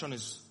reaction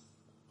is,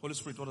 Holy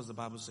Spirit, what does the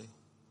Bible say?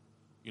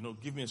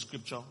 Give me a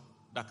scripture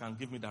that can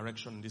give me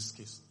direction in this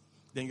case.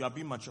 Then you are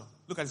being mature.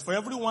 Look at this. For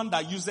everyone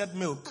that useth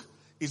milk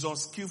is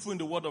unskillful in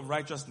the word of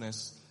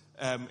righteousness.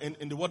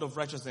 In the word of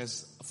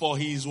righteousness, for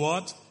he is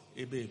what?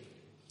 A babe.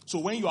 So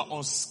when you are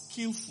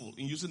unskillful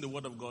in using the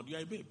word of God, you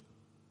are a babe.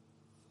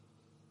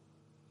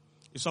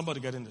 Is somebody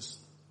getting this?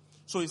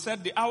 So he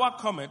said, the hour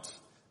cometh,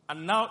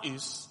 and now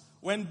is,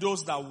 when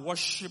those that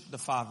worship the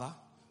Father,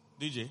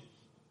 DJ,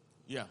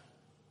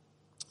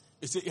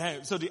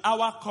 So the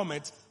hour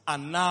cometh,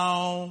 and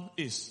now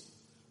is.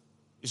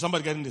 Is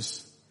somebody getting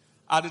this?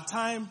 At the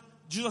time,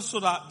 Jesus saw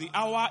that the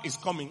hour is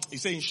coming. He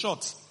said, in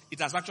short, it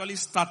has actually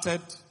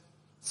started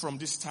from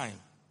this time.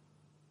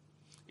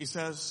 He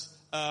says,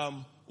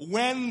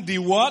 when the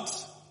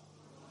what?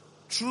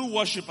 True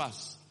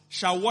worshippers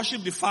shall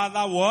worship the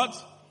Father what?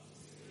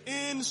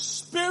 In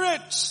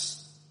spirit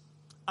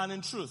and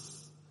in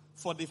truth.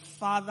 For the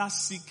Father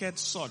seeketh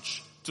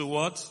such to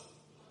what?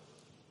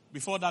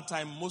 Before that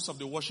time, most of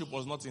the worship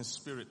was not in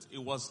spirit.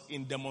 It was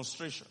in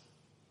demonstration.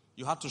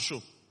 You had to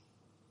show.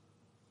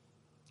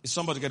 Is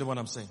somebody getting what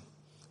I'm saying?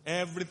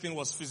 Everything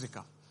was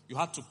physical. You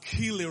had to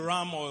kill a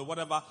ram or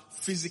whatever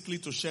physically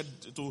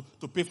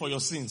to pay for your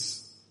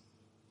sins.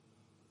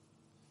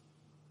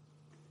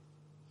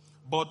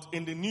 But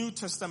in the New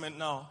Testament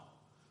now,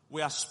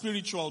 we are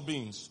spiritual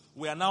beings.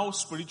 We are now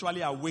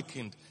spiritually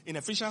awakened. In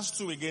Ephesians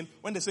 2 again,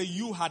 when they say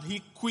you had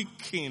he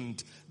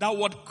quickened, that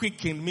word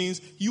quickened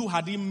means you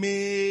had he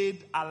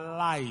made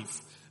alive.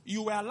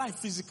 You were alive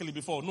physically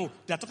before. No,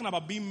 they are talking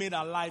about being made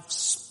alive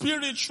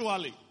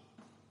spiritually.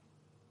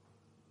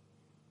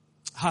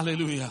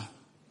 Hallelujah.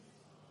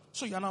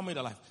 So you are now made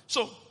alive.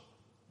 So,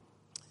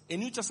 a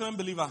New Testament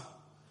believer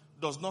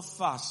does not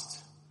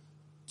fast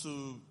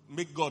to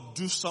make God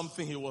do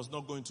something he was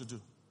not going to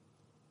do.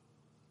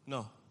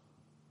 No.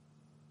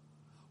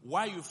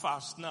 Why you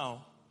fast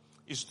now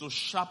is to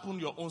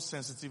sharpen your own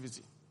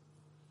sensitivity.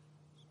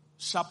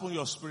 Sharpen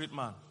your spirit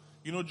man.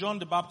 You know, John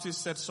the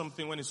Baptist said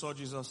something when he saw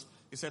Jesus.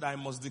 He said, I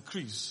must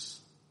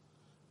decrease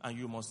and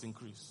you must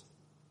increase.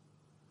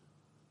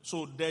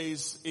 So there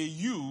is a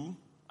you,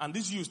 and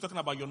this you is talking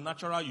about your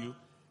natural you.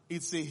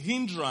 It's a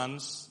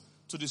hindrance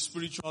to the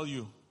spiritual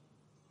you.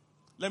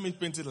 Let me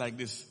paint it like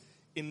this.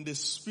 In the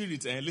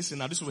spirit, listen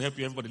now, this will help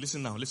you everybody.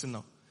 Listen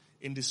now.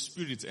 In the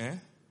spirit,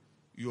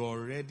 you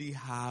already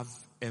have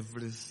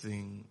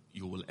everything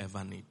you will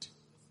ever need.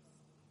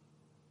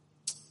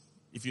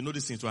 If you know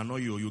this thing to annoy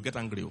you, you'll get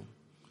angry.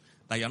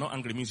 That you're not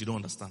angry means you don't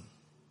understand.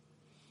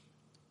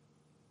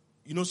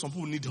 You know, some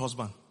people need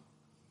husband.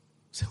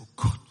 Say, oh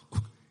God,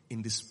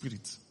 in the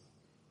spirit.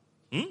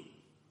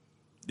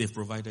 They've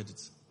provided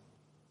it.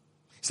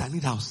 Say, I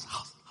need house,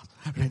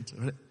 rent.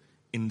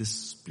 In the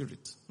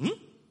spirit.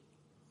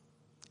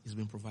 It's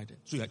been provided.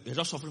 So you're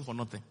just suffering for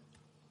nothing.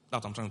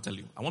 That's what I'm trying to tell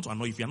you. I want to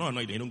annoy you. If you're not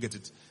annoyed, then you don't get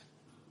it.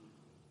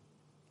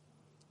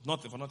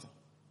 Nothing for nothing.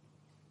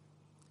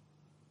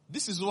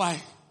 This is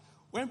why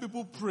when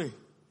people pray,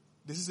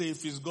 they say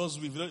if it's God's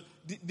will.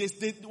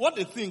 What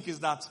they think is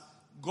that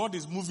God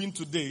is moving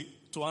today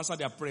to answer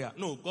their prayer.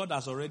 No, God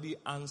has already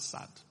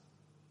answered.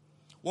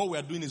 What we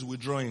are doing is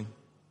withdrawing.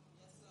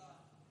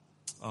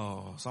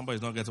 Oh,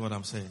 somebody's not getting what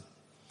I'm saying.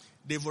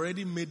 They've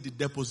already made the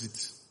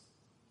deposit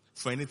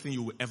for anything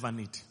you will ever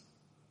need.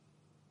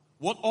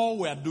 What all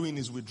we are doing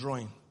is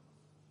withdrawing.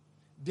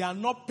 They are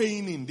not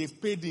paying in,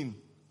 they've paid in.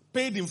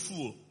 Paid in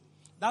full.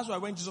 That's why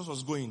when Jesus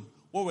was going,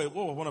 what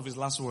were one of his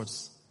last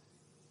words?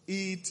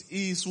 It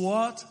is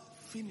what?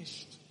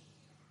 Finished.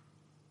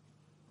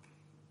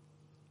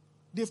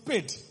 They've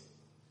paid.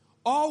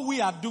 All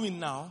we are doing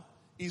now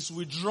is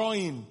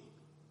withdrawing.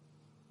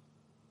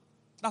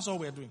 That's all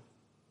we are doing.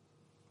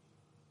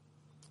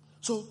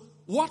 So,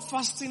 what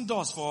fasting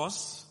does for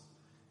us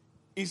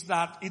is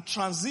that it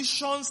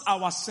transitions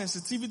our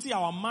sensitivity,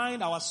 our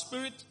mind, our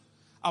spirit,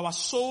 our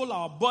soul,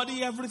 our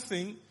body,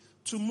 everything,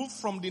 to move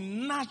from the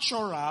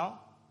natural,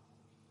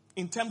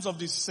 in terms of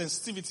the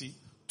sensitivity,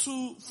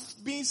 to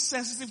being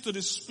sensitive to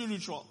the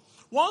spiritual.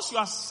 Once you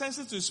are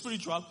sensitive to the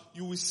spiritual,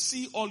 you will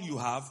see all you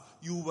have.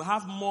 You will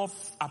have more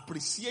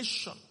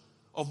appreciation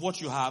of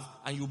what you have,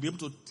 and you'll be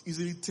able to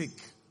easily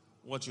take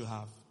what you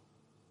have.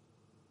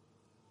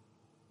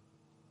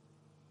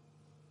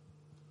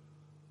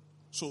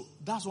 So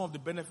that's one of the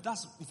benefits.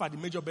 That's, in fact, the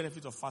major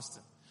benefit of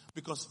fasting.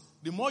 Because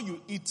the more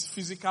you eat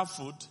physical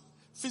food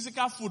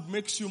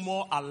makes you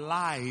more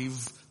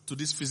alive to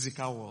this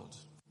physical world.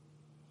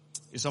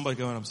 Is somebody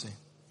getting what I'm saying?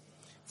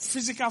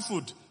 Physical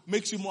food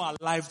makes you more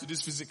alive to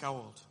this physical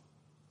world.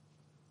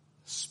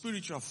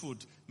 Spiritual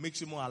food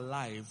makes you more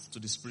alive to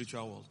the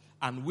spiritual world.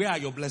 And where are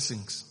your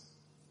blessings?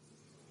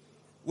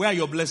 Where are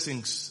your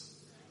blessings?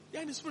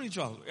 Yeah, in the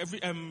spiritual.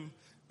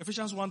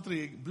 Ephesians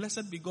 1:3,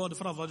 blessed be God, the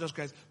Father of Lord Jesus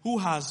Christ, who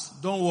has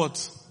done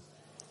what?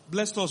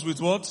 Blessed us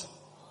with what?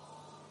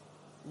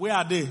 Where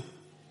are they?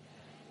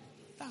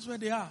 That's where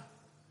they are.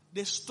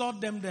 They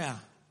stored them there.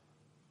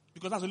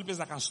 Because that's the only place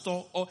that can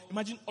store. Or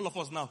imagine all of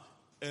us now,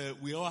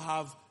 we all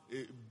have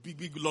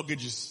big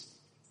luggages.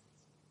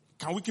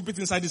 Can we keep it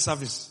inside the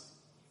service?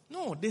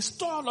 No, they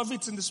store all of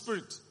it in the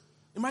spirit.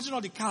 Imagine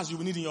all the cars you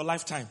will need in your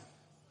lifetime.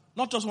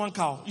 Not just one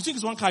car. You think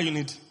it's one car you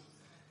need?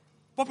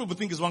 What people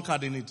think is one car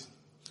they need.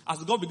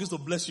 As God begins to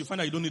bless you,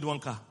 find out you don't need one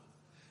car.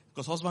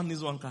 Because husband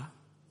needs one car.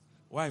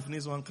 Wife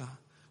needs one car.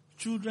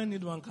 Children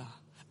need one car.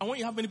 And when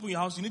you have many people in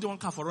your house, you need one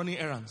car for running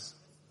errands.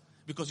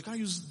 Because you can't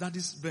use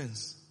daddy's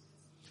Benz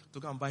to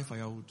go and buy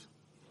firewood.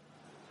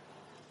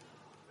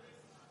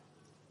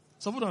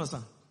 Some people don't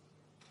understand.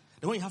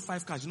 Then when you have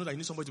 5 cars, you know that you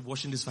need somebody to be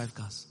washing these 5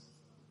 cars.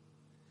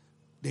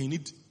 Then you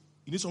need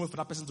You need somewhere for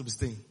that person to be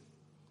staying.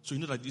 So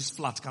you know that this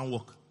flat can't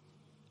work.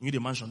 You need a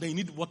mansion. Then you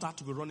need water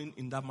to be running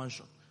in that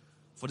mansion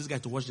for this guy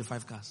to wash the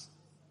 5 cars.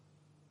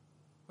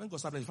 When God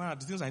started, you find out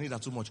the things I need are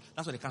too much.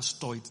 That's why they can't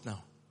store it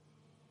now.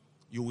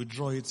 You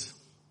withdraw it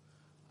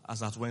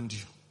as at when due.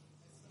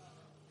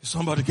 Is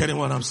somebody getting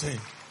what I'm saying?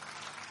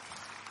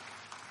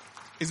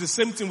 It's the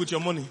same thing with your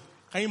money.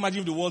 Can you imagine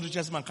if the world's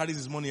richest man carries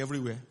his money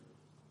everywhere?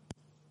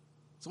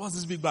 So what's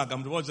this big bag?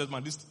 I'm the world's richest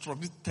man.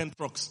 These 10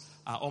 trucks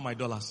are all my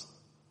dollars.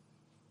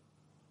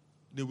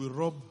 They will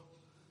rob.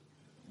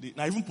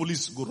 Now even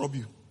police go rob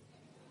you.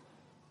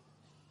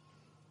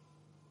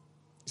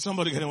 Is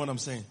somebody getting what I'm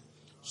saying?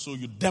 So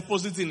you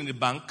deposit it in the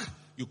bank,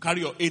 you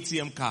carry your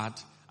ATM card,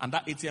 and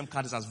that ATM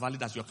card is as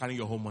valid as you're carrying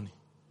your whole money.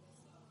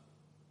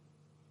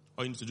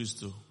 All you need to do is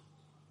to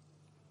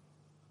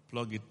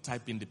plug it,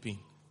 type in the pin,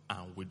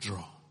 and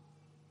withdraw.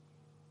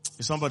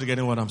 Is somebody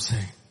getting what I'm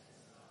saying?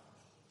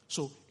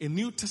 So a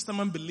New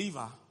Testament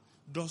believer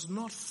does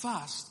not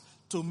fast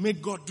to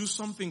make God do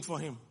something for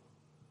him.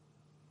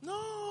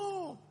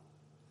 No.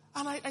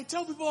 And I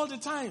tell people all the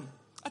time.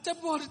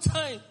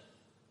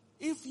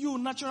 If you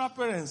natural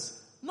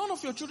parents, none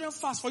of your children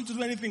fast for you to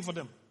do anything for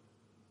them.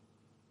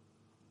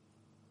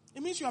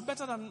 It means you are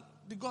better than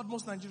the God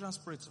most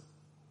Nigerians pray to.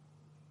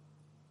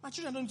 My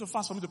children don't need to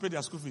fast for me to pay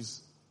their school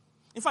fees.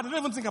 In fact, they don't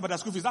even think about their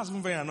school fees. That's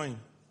even very annoying.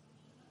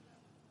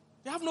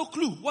 They have no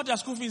clue what their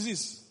school fees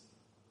is.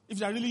 If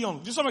they are really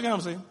young. Do you understand what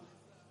I'm saying?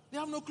 They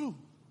have no clue.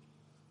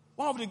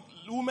 One of the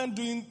women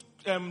doing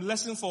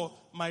lesson for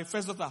my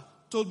first daughter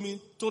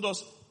told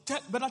us,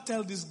 better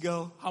tell this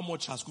girl how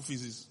much her school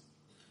fees is.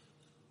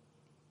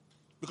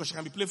 Because she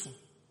can be playful.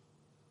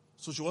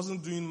 So she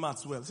wasn't doing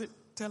maths well. I said,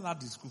 tell her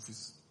the school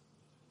fees.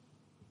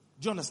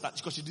 Do you understand?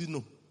 Because she didn't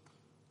know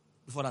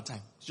before that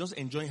time. She's just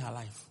enjoying her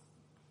life.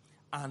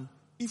 And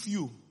if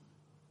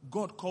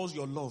God calls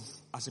your love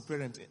as a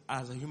parent,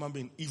 as a human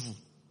being, evil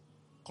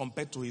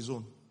compared to his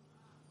own.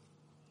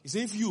 He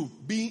said, if you,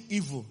 being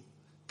evil,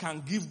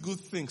 can give good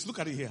things. Look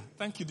at it here.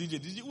 Thank you,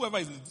 DJ. Whoever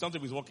is in the sound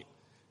table is working.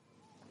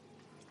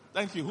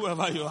 Thank you,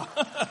 whoever you are.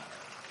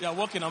 You are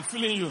working. I'm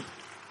feeling you.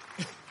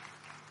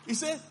 He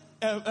said,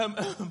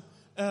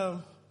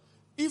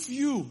 if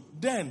you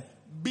then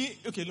be,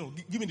 okay, no,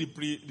 give me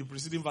the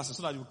preceding verses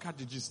so that you catch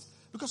the gist.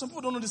 Because some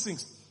people don't know these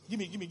things. Give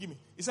me.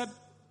 He said,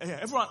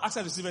 everyone asks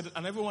and receive it,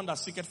 and everyone that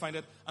seeketh find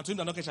it, and to him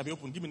that knocketh shall be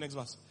opened. Give me next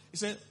verse. He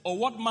said, or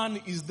what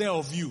man is there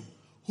of you,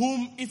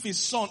 whom if his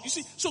son, you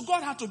see, so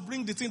God had to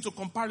bring the thing to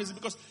comparison,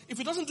 because if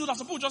he doesn't do that,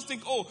 some people just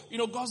think,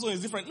 God's law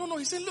is different. No,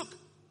 he said, look,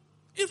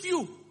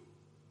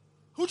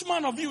 which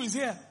man of you is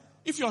here?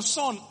 If your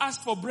son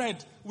asks for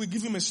bread, we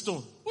give him a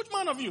stone. Which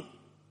man of you?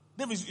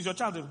 David, is your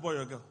child a boy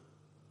or a girl?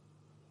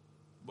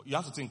 But you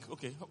have to think,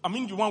 okay. I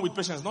mean the one with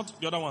patience, not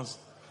the other ones.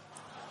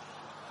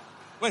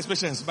 Where's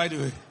Patience, by the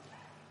way?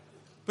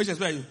 Patience,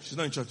 where are you? She's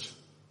not in church.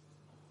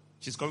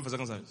 She's coming for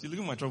second service. She's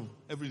looking for my trouble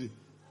every day.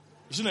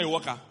 Is she not a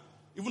worker?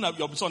 Even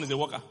your son is a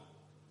worker.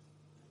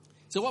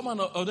 So what man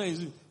of there is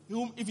he?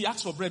 If he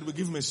asks for bread, we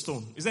give him a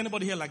stone. Is there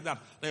anybody here like that?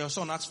 That your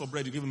son asks for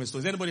bread, you give him a stone.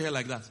 Is there anybody here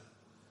like that?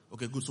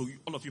 Okay, good. So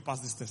all of you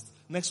pass this test.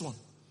 Next one.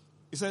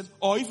 He said,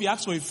 or if he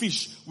asks for a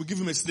fish, we give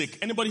him a snake.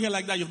 Anybody here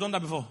like that? You've done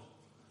that before.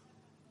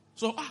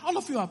 So all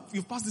of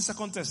you've passed the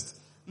second test.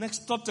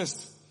 Next, third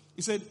test.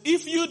 He said,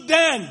 if you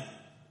then,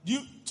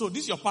 so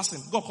this is your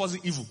passing. God calls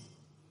it evil.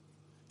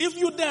 If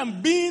you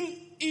then, being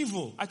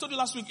evil, I told you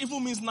last week, evil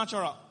means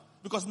natural.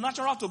 Because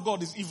natural to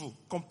God is evil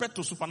compared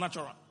to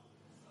supernatural.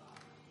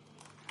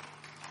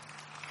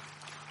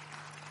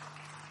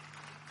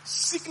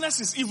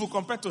 Sickness is evil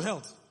compared to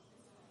health.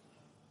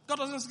 God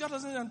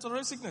doesn't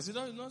tolerate sickness. He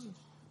doesn't.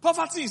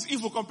 Poverty is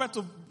evil compared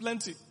to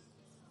plenty.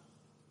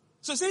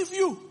 So say if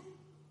you,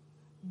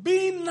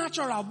 being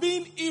natural,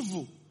 being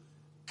evil,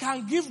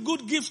 can give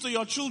good gifts to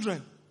your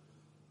children.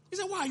 He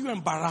said, why are you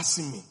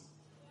embarrassing me?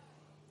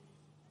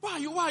 Why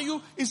are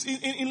you, it's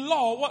in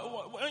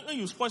law, when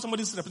you spoil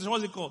somebody's reputation,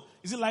 what's it called?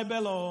 Is it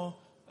libel or,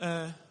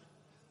 I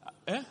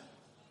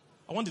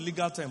want the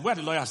legal term. Where are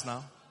the lawyers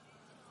now?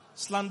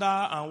 Slander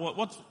and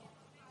what?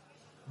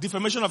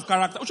 Defamation of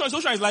character. Which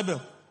one is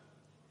libel?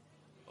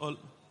 Or,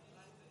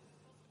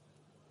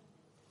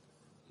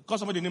 call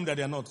somebody a name that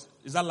they are not.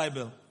 Is that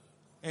libel?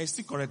 And it's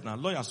still correct now.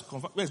 Lawyers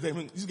confirm. Where's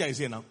this guy is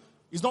here now.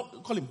 He's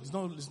not, call him. He's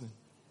not listening.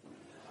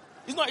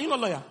 He's not a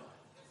lawyer.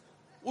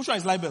 Which one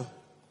is libel?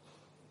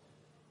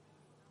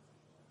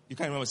 You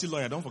can't remember. See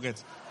lawyer, don't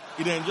forget.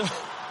 He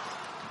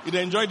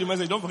enjoyed the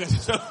message, don't forget.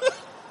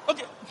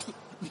 Okay.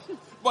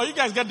 But you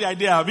guys get the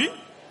idea, Abby?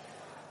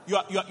 You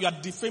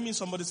are defaming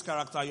somebody's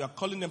character. You are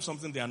calling them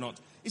something they are not.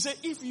 He said,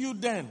 if you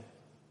then,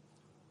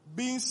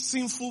 being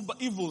sinful,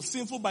 evil,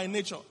 sinful by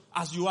nature,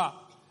 as you are,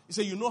 he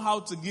said, you know how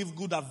to give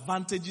good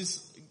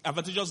advantageous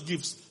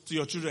gifts to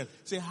your children.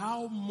 Say,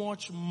 how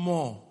much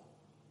more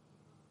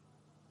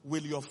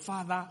will your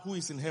Father who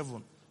is in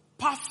heaven,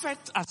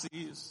 perfect as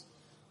he is,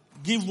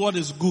 give what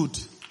is good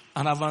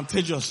and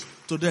advantageous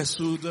to those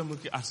who don't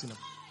asking them?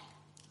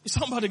 Is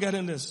somebody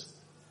getting this?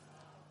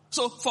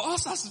 So for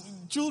us as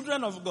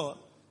children of God,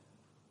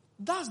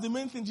 that's the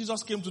main thing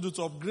Jesus came to do,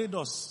 to upgrade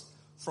us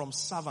from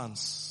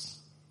servants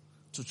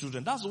to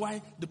children. That's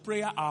why the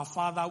prayer, Our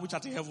Father, which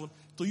art in heaven,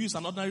 to you is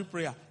an ordinary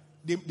prayer.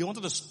 They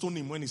wanted to stone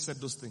him when he said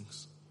those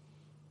things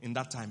in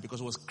that time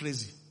because it was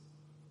crazy.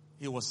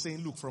 He was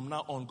saying, look, from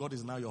now on, God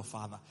is now your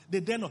Father. They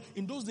dare not.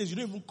 In those days, you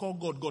don't even call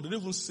God God. You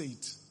don't even say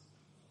it.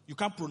 You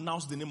can't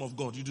pronounce the name of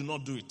God. You do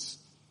not do it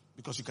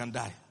because you can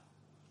die.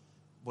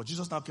 But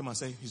Jesus now came and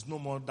said, he's no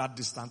more that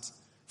distant,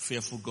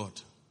 fearful God.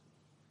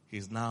 He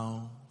is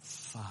now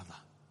Father.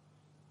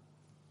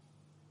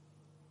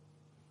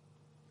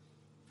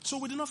 So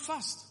we do not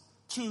fast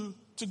to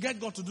get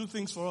God to do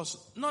things for us.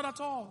 Not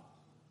at all.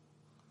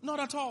 Not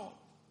at all.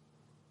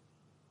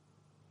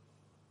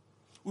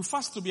 We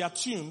fast to be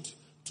attuned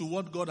to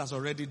what God has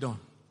already done.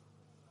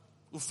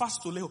 We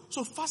fast to lay.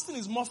 So fasting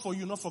is more for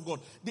you, not for God.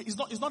 It's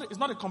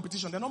not a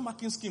competition. They're not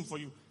marking scheme for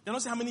you. They're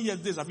not saying how many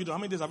days have you done? How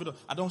many days have you done?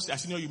 I don't say I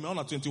senior you. My own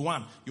are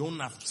 21. You own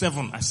are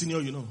 7. I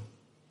senior you know.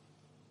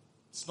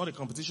 It's not a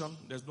competition.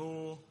 There's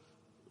no,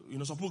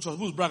 some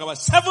people brag about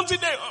 70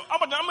 days.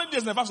 How many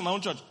days in the fast in our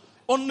own church?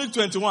 Only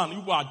 21.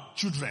 You are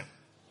children.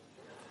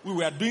 We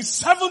were doing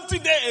 70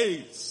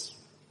 days.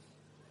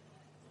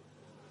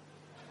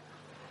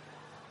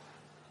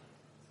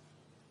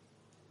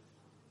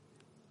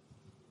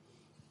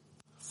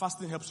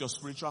 Fasting helps your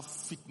spiritual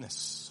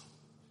fitness.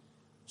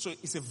 So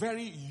it's a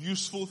very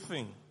useful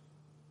thing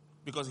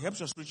because it helps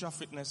your spiritual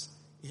fitness.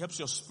 It helps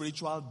your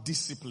spiritual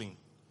discipline.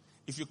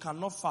 If you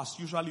cannot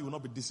fast, usually you will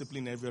not be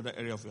disciplined in every other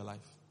area of your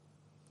life.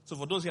 So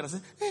for those here that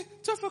say, hey,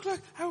 12 o'clock,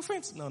 I will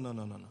faint. No.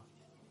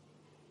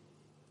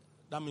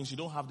 That means you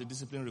don't have the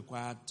discipline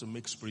required to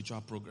make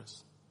spiritual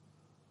progress.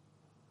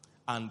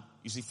 And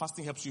you see,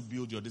 fasting helps you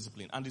build your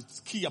discipline. And the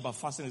key about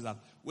fasting is that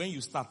when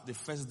you start, the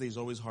first day is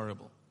always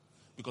horrible.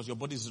 Because your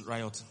body is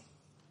rioting.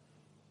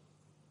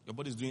 Your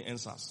body is doing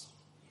NSAS.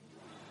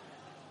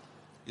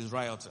 It's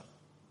rioting.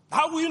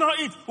 How will you not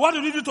eat? What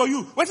did he do to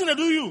you? What did they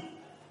do you?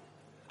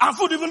 And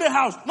food even in the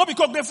house. Not be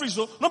cooked, they freeze,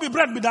 so. Not be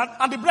bread be that.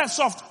 And the bread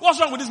soft. What's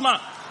wrong with this man?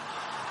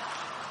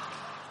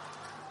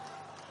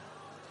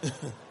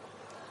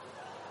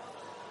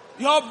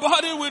 Your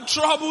body will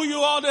trouble you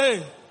all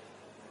day.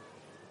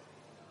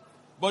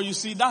 But you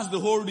see, that's the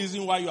whole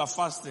reason why you are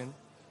fasting.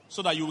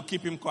 So that you will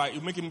keep him quiet.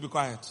 You make him be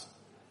quiet.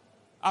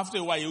 After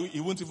a while, he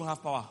won't even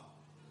have power.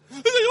 He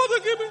said, you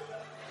want to kill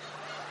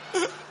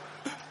me?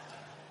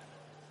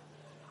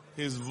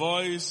 His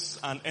voice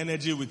and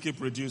energy will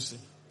keep reducing.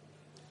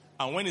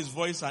 And when his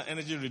voice and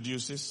energy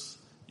reduces,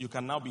 you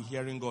can now be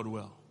hearing God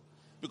well.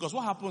 Because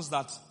what happens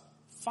that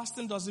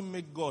fasting doesn't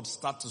make God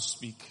start to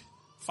speak.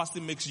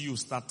 Fasting makes you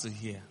start to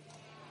hear.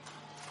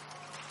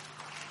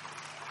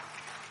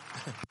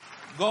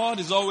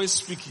 God is always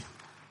speaking.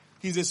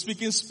 He's a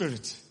speaking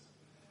spirit.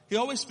 He's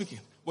always speaking.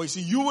 But you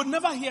see, you will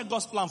never hear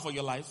God's plan for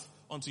your life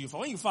until you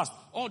fast. When you fast,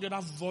 all the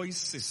other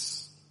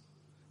voices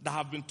that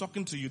have been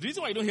talking to you. The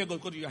reason why you don't hear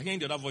God, because you are hearing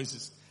the other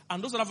voices.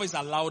 And those other voices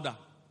are louder.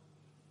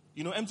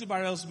 Empty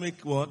barrels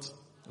make what?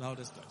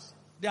 Loudest noise.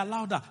 They are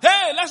louder.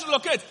 Hey, let's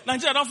relocate.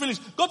 Nigeria don't finish.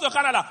 Go to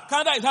Canada.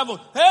 Canada is heaven.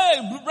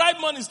 Hey,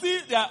 bribe money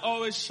still. They are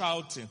always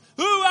shouting.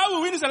 How will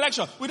we win this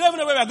election? We don't even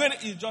know where we are going.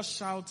 It's just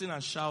shouting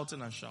and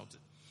shouting and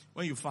shouting.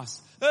 When you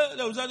fast.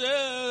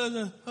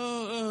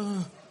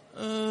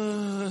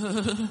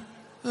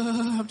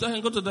 I'm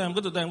trying, go to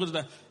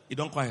die. You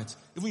don't quiet.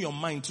 Even your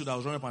mind too that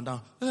was running up and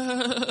down.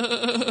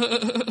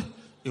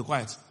 You're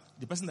quiet.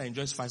 The person that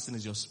enjoys fasting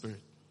is your spirit.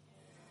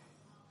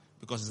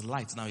 Because it's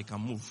light now, he can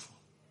move.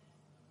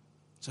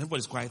 So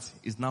everybody's quiet.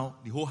 It's now,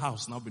 the whole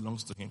house now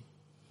belongs to him.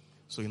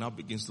 So he now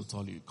begins to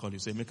call you.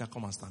 Say, Maker,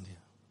 come and stand here.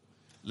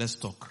 Let's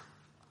talk.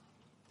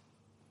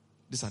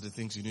 These are the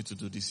things you need to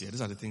do this year.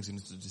 These are the things you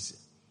need to do this year.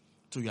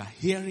 So you are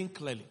hearing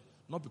clearly.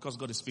 Not because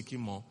God is speaking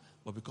more,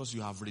 but because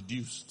you have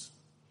reduced.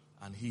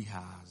 And he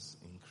has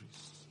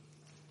increased.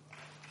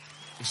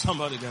 Is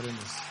somebody getting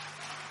this?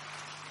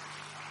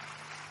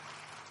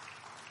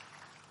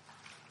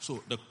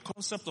 So the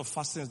concept of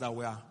fasting is that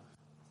we are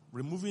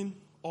removing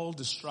all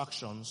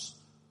distractions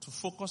to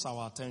focus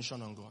our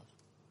attention on God.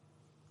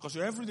 Because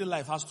your everyday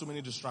life has too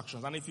many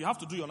distractions. And if you have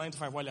to do your 9 to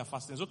 5 while you're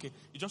fasting, it's okay.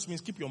 It just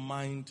means keep your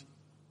mind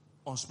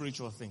on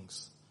spiritual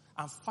things.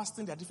 And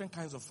fasting, there are different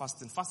kinds of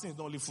fasting. Fasting is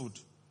not only food.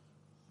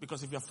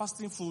 Because if you're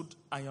fasting food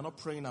and you're not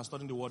praying and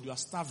studying the word, you are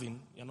starving,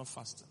 you're not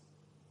fasting.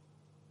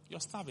 You're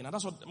starving. And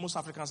that's what most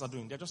Africans are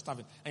doing. They're just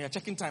starving. And you're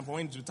checking time for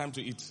when it's time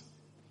to eat.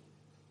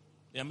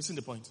 You're missing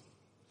the point.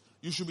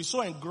 You should be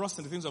so engrossed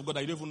in the things of God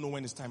that you don't even know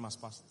when his time has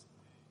passed.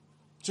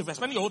 So if you're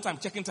spending your whole time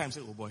checking time,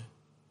 say, oh boy,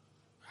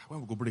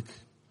 when we go break?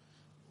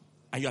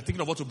 And you're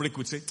thinking of what to break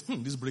with, say,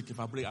 this break, if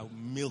I break, I'll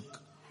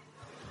milk.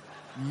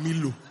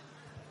 Milo.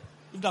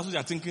 If that's what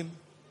you're thinking.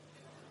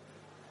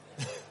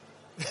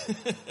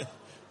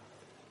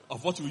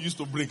 Of what you used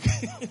to break.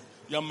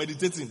 You are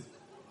meditating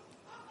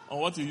on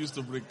what you used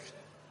to break.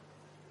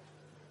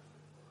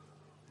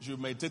 You're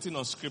meditating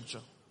on scripture.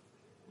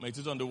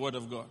 Meditate on the word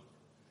of God.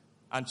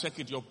 And check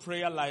it. Your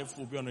prayer life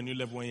will be on a new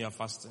level when you are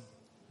fasting.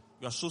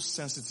 You are so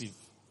sensitive.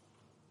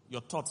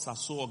 Your thoughts are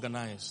so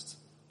organized.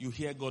 You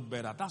hear God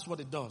better. That's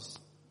what it does.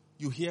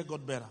 You hear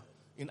God better.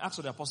 In Acts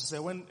of the Apostles, said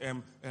when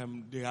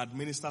they had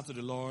ministered to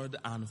the Lord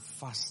and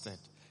fasted,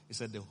 he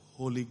said the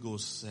Holy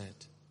Ghost said,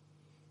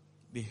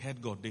 they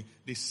heard God.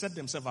 They set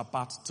themselves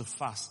apart to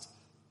fast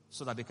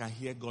so that they can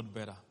hear God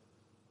better.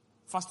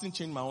 Fasting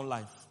changed my own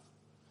life.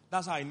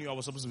 That's how I knew I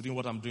was supposed to be doing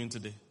what I'm doing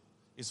today.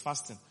 It's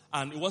fasting.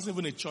 And it wasn't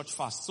even a church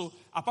fast. So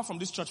apart from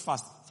this church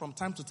fast, from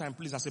time to time,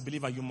 please, as a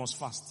believer, you must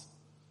fast.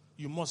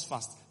 You must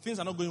fast. Things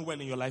are not going well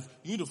in your life.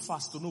 You need to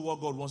fast to know what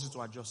God wants you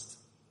to adjust.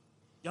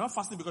 You're not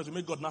fasting because you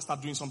make God now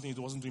start doing something He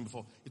wasn't doing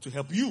before. It will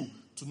help you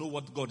to know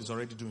what God is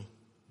already doing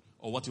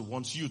or what He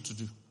wants you to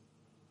do.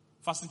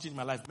 Fasting changed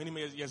my life. Many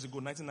years ago,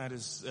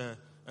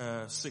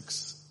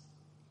 1996.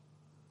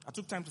 I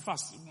took time to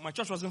fast. My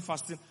church wasn't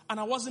fasting, and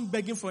I wasn't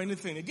begging for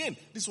anything. Again,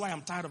 this is why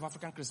I'm tired of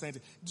African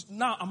Christianity.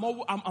 Now I'm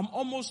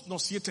almost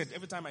nauseated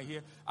every time I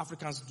hear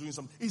Africans doing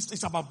something.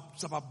 It's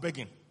about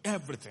begging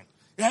everything.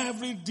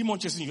 Every demon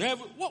chasing you.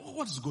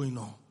 What is going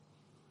on?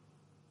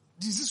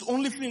 This is the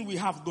only thing we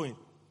have going.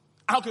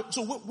 Okay,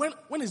 so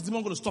when is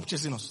demon going to stop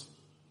chasing us?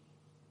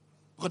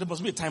 Because there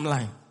must be a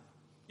timeline.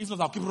 If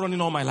not, I'll keep running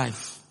all my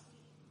life.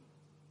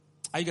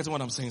 Are you getting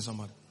what I'm saying,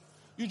 somebody?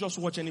 You just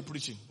watch any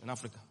preaching in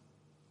Africa.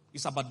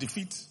 It's about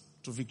defeat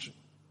to victory.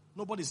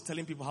 Nobody's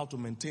telling people how to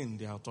maintain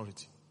their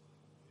authority.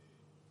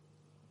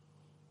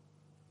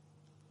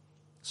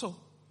 So,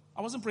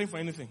 I wasn't praying for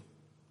anything.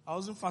 I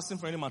wasn't fasting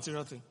for any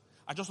material thing.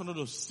 I just wanted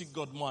to seek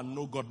God more and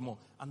know God more.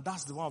 And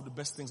that's one of the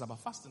best things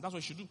about fasting. That's what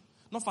you should do.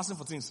 Not fasting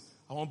for things.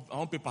 I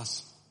want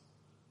papers.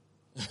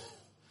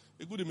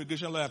 A good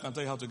immigration lawyer can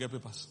tell you how to get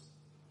papers.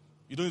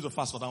 You don't need to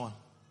fast for that one.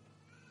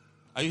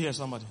 Are you here,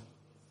 somebody?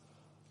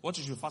 What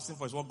you should be fasting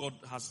for is what God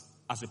has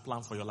as a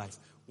plan for your life.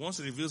 Once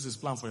He reveals His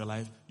plan for your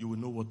life, you will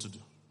know what to do.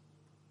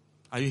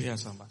 Are you here,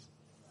 somebody?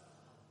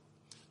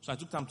 So I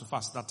took time to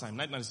fast that time,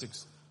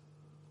 1996.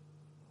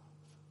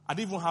 I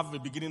didn't even have a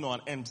beginning or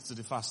an end to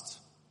the fast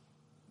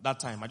that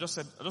time. I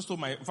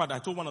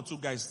told one or two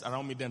guys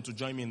around me then to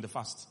join me in the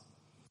fast.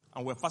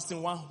 And we're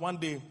fasting one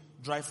day,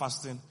 dry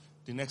fasting.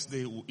 The next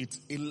day we'll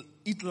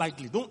eat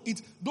lightly.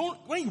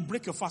 When you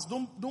break your fast,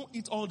 don't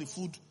eat all the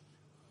food.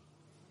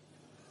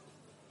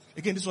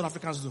 Again, this is what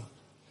Africans do.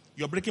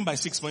 You're breaking by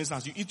 6, for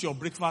instance. You eat your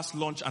breakfast,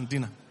 lunch, and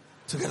dinner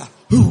together.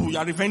 You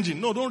are revenging.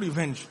 No, don't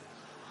revenge.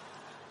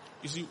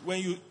 You see,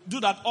 when you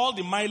do that, all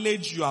the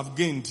mileage you have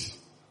gained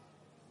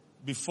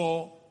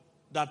before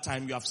that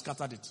time, you have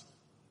scattered it.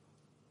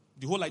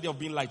 The whole idea of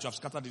being light, you have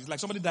scattered it. It's like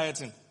somebody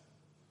dieting.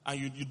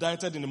 And you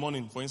dieted in the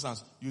morning, for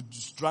instance. You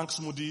just drank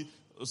smoothie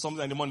or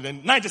something in the morning.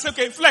 Then night, you say,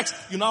 okay, flex.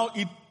 You now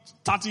eat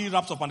 30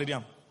 wraps of pounded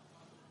yam.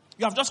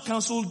 You have just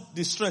cancelled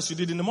the stress you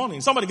did in the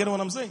morning. Somebody get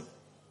what I'm saying?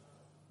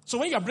 So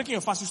when you are breaking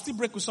your fast, you still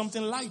break with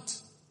something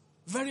light.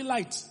 Very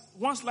light.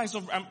 One slice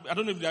of, I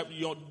don't know if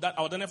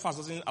our Daniel fast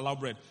doesn't allow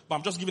bread. But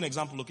I'm just giving an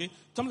example, okay?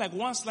 Something like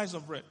one slice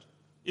of bread.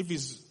 If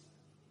it's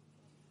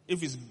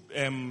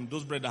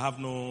those bread that have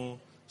no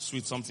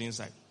sweet something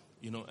inside,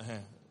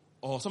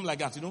 or something like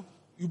that,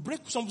 you break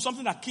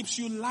something that keeps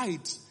you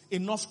light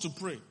enough to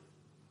pray.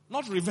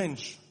 Not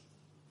revenge.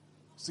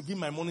 So give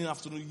my morning,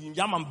 afternoon,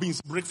 yam and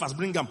beans, breakfast,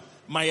 bring them.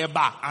 My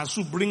eba and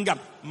soup, bring them.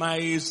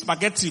 My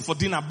spaghetti for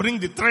dinner, bring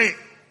the tray.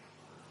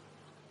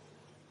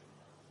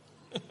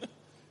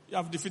 You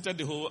have defeated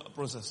the whole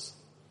process.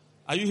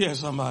 Are you here,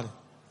 somebody?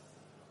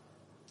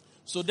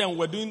 So then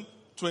we're doing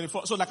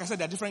 24. So like I said,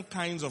 there are different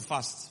kinds of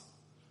fast.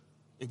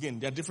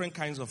 Again, there are different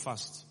kinds of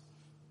fast.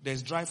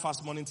 There's dry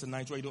fast morning to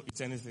night where you don't eat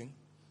anything.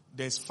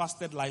 There's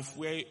fasted life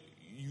where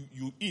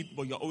you eat,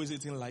 but you're always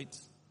eating light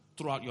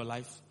throughout your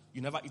life.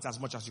 You never eat as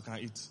much as you can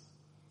eat.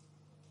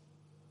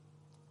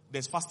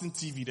 There's fasting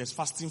TV. There's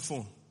fasting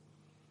phone.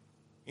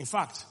 In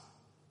fact,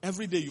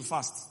 every day you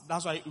fast.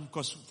 That's why,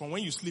 because from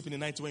when you sleep in the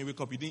night to when you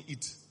wake up, you didn't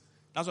eat.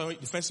 That's why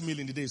the first meal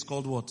in the day is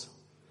called what?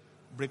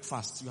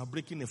 Breakfast. You are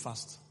breaking a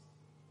fast.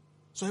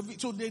 So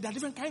there are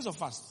different kinds of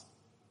fast.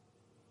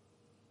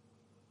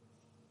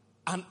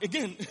 And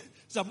again,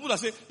 some people that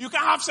say, you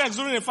can't have sex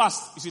during a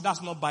fast. You see,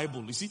 that's not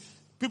Bible. You see,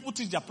 people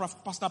teach their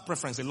personal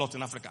preference a lot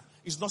in Africa.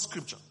 It's not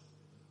scripture.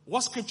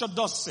 What scripture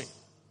does say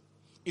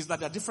is that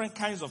there are different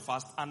kinds of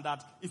fast, and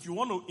that if you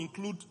want to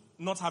include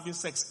not having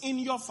sex in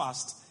your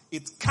fast,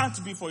 it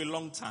can't be for a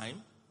long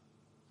time.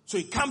 So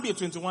it can't be a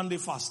 21-day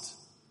fast.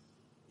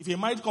 If you're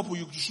a married couple,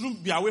 you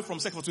shouldn't be away from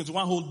sex for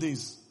 21 whole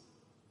days.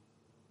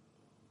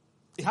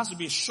 It has to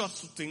be a short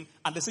thing,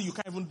 and they say you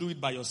can't even do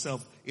it by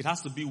yourself. It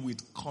has to be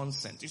with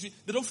consent. You see,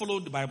 they don't follow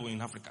the Bible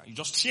in Africa. You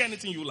just share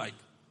anything you like.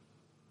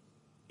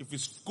 If we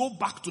go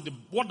back to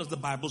what does the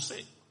Bible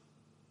say?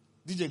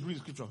 Did you agree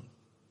with scripture?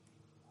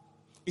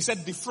 He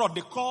said defraud.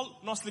 They call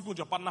not sleeping with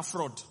your partner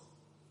fraud.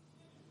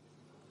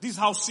 This is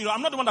how serious.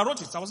 I'm not the one that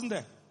wrote it. I wasn't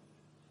there.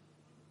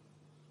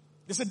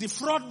 They said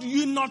defraud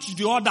you not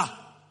the other,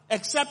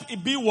 except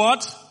it be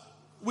what?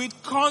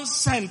 With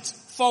consent.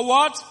 For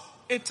what?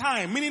 A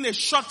time, meaning a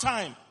short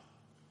time.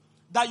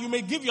 That you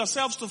may give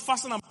yourselves to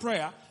fasting and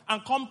prayer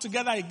and come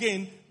together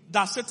again,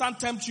 that Satan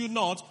tempt you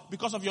not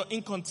because of your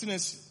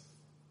incontinency.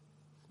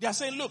 They are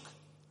saying, look,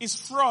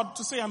 it's fraud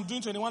to say I'm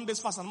doing 21 days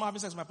fast and I'm not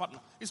having sex with my partner.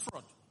 It's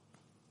fraud.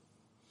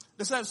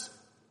 They says,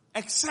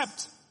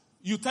 Except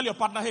you tell your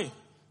partner, hey,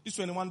 these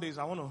 21 days,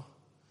 I want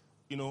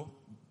to,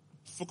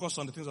 focus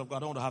on the things of God. I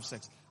don't want to have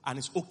sex. And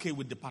it's okay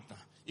with the partner.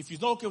 If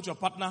it's not okay with your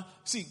partner,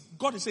 see,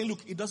 God is saying, look,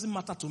 it doesn't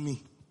matter to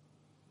me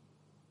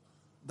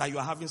that you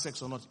are having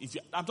sex or not.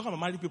 I'm talking about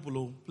married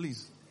people,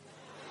 please.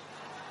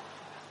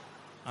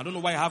 I don't know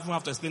why I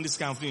have to explain this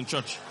kind of thing in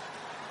church.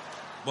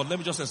 But let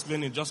me just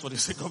explain it just for the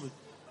sake of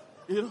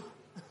it.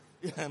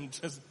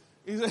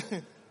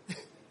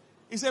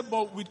 He said,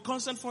 but with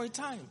consent for a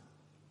time.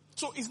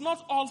 So it's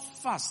not all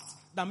fast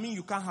that means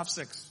you can't have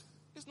sex.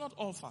 It's not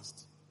all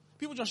fast.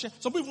 People just share.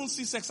 Some people even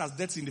see sex as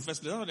dirty in the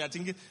first place. They're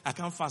thinking, I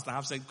can't fast and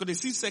have sex. Because they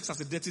see sex as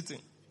a dirty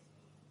thing.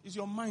 It's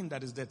your mind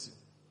that is dirty.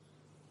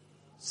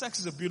 Sex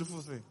is a beautiful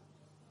thing.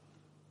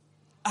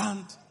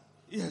 And,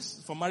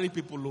 yes, for married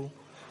people,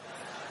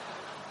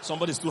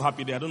 somebody's too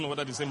happy there. I don't know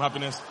whether the same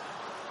happiness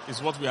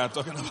is what we are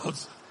talking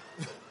about.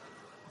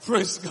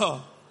 Praise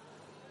God.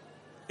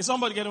 Is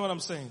somebody getting what I'm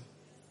saying?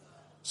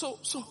 So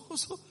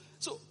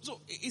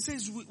it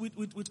says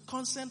with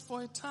consent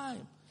for a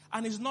time.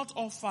 And it's not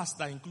all fast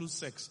that includes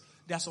sex.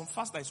 There are some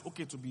fast that is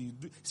okay to be.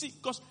 See,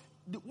 because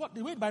the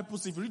way the Bible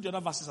puts it, if you read the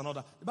other verses and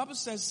other, the Bible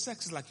says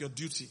sex is like your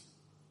duty.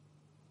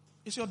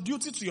 It's your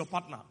duty to your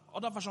partner.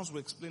 Other versions will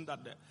explain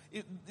that there.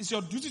 It's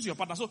your duty to your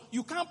partner. So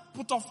you can't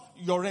put off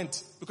your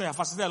rent because you're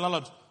fasting.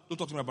 Landlord, don't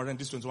talk to me about rent.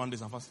 This 21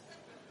 days I'm fasting.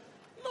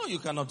 No, you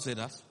cannot say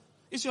that.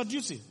 It's your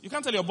duty. You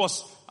can't tell your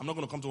boss, I'm not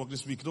going to come to work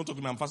this week. Don't talk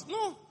to me, I'm fasting.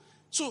 No.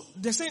 So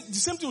they're saying the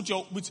same thing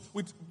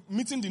with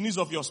meeting the needs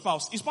of your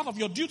spouse. It's part of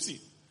your duty.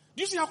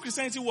 Do you see how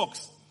Christianity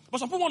works? But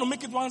some people want to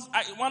make it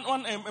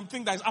one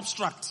thing that is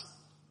abstract.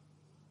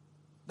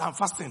 That I'm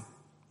fasting.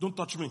 Don't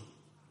touch me.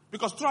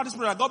 Because throughout this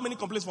period, I got many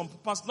complaints from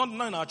pastors, not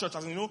in our church.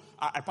 As you know,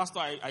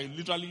 I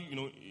literally,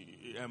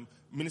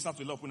 minister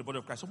to a lot of people in the body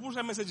of Christ. So people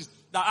send messages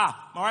that,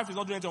 my wife is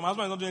not doing anything, my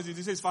husband is not doing anything.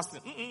 He says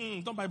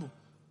fasting. Don't Bible.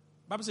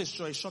 Bible says,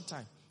 sure, a short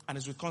time. And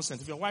it's with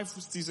consent. If your wife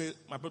still says,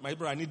 my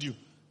brother, I need you.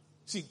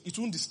 See, it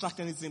won't distract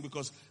anything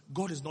because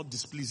God is not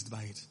displeased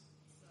by it.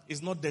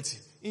 It's not dirty.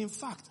 In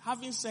fact,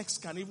 having sex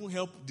can even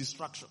help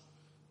distraction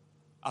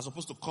as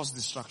opposed to cause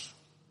distraction.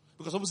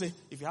 Because people say,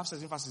 if you have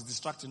sex in fast, it's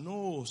distracting.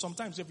 No,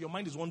 sometimes if your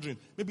mind is wandering,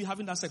 maybe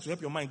having that sex will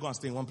help your mind go and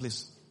stay in one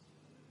place.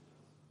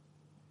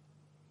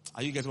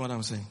 Are you getting what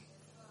I'm saying?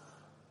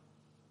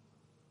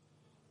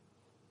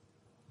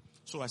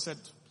 So I said,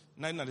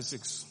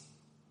 1996.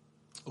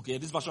 Okay,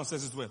 this version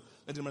says it well.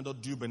 Let him render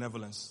due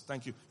benevolence.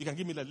 Thank you. You can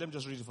give me that. Let me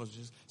just read it for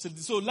you.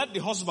 So let the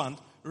husband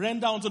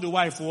render unto the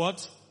wife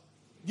what?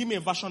 Give me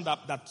a version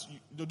that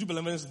due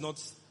benevolence is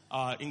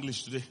not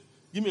English today.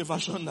 Give me a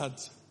version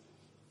that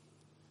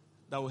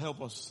will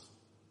help us.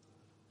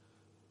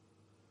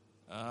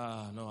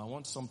 No, I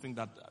want something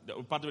that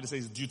part of it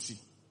says duty.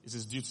 It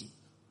says duty.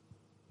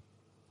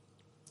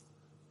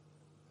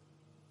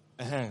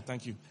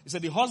 Thank you. It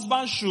said the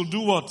husband should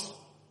do what?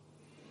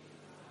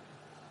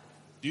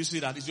 Do you see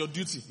that? It's your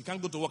duty. You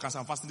can't go to work and say,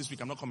 I'm fasting this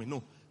week, I'm not coming.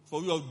 No.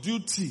 For your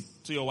duty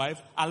to your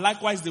wife. And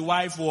likewise the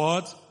wife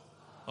what?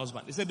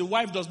 Husband. He said the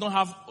wife does not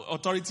have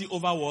authority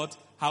over what?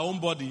 Her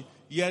own body.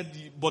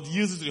 But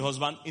yields it to the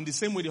husband. In the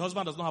same way, the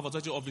husband does not have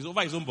authority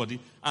over his own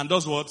body. And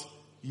does what?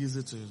 Yields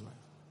it to his wife.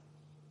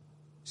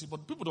 See,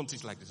 but people don't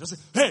teach like this. They say,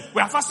 hey,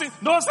 we are fasting.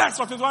 No sex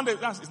for 21 days.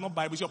 It's not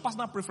Bible. It's your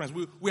personal preference.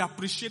 We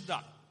appreciate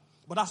that.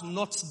 But that's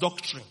not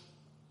doctrine.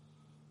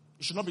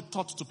 It should not be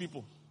taught to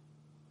people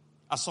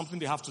as something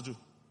they have to do.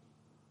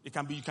 It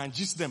can be, you can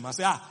gist them and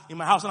say, in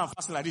my house when I'm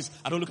fasting like this,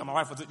 I don't look at my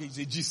wife. It's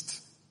a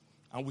gist.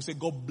 And we say,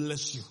 God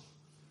bless you.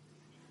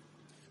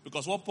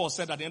 Because what Paul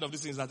said at the end of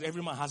this thing is that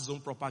every man has his own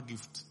proper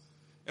gift.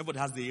 Everybody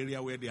has the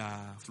area where they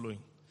are flowing.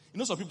 You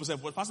know, some people say,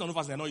 but fasting or no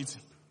fasting, they're not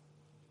eating.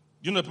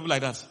 You know people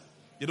like that?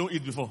 They don't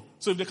eat before.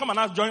 So if they come and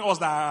now join us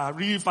that are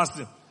really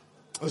fasting,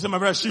 they say, my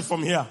brother, shift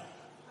from here.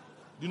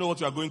 Do you know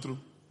what you are going through?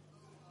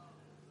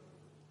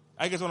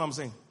 I get what I'm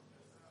saying.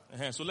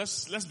 So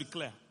let's be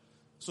clear.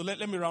 So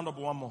let me round up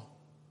one more.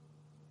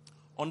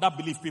 On that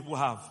belief people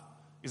have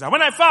is that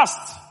when I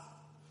fast,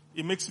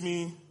 it makes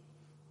me,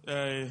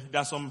 there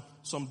are some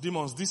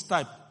demons, this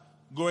type,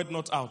 goeth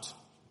not out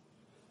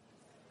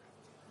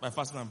by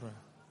fasting and prayer.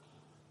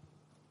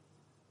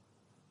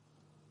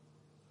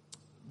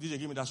 DJ,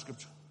 give me that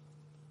scripture.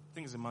 I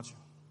think it's in Matthew.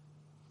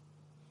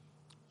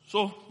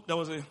 So there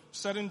was a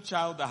certain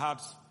child that had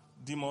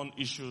demon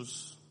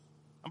issues.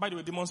 And by the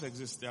way, demons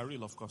exist. They are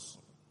real, of course.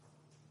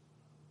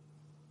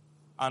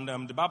 And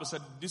the Bible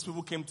said these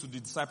people came to the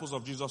disciples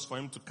of Jesus for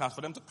them to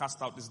cast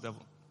out this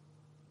devil.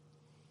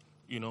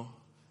 You know,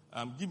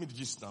 give me the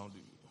gist now.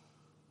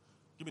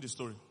 Give me the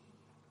story.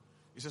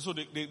 He said, so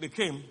they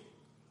came.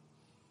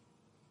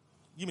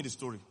 Give me the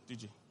story,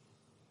 DJ.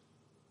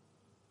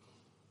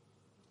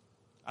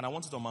 And I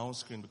want it on my own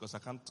screen because I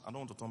don't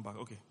want to turn back.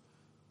 Okay.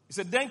 He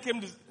said, then came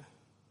this.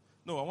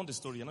 No, I want the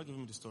story. You're not giving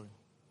me the story.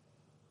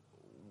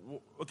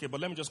 Okay, but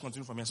let me just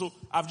continue from here. So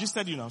I've just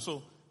said you now.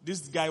 So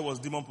this guy was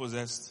demon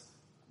possessed.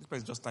 This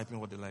person is just typing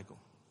what they like.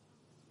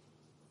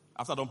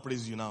 After I don't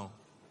praise you now.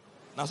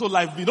 Now so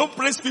life be. Don't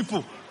praise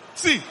people.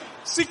 See,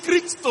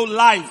 secrets to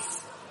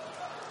life.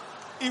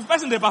 If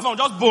person they perform,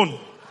 just bone.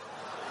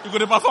 You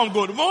could perform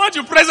good. The moment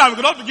you praise him, you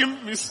could not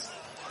begin miss.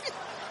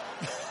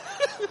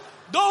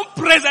 Don't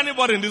praise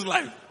anybody in this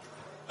life.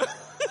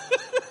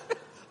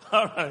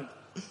 Alright.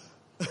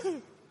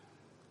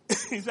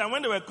 He said,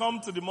 when they were come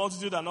to the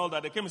multitude and all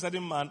that, there came a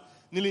certain man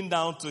kneeling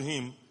down to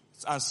him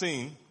and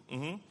saying,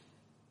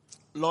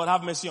 Lord,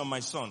 have mercy on my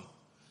son.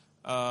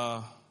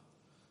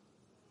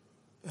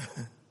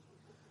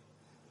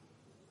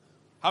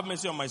 Have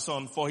mercy on my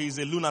son, for he is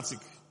a lunatic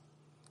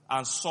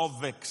and sore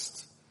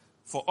vexed.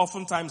 For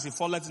oftentimes he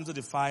falleth into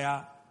the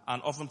fire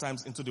and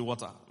oftentimes into the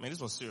water. I mean,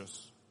 this was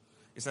serious.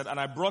 He said, and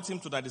I brought him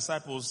to thy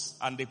disciples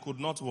and they could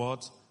not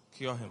what?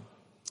 Cure him.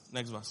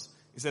 Next verse.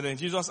 He said, then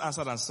Jesus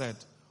answered and said,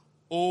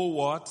 O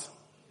what?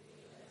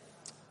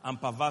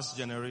 And perverse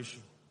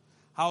generation.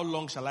 How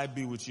long shall I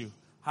be with you?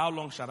 How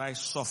long shall I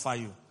suffer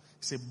you?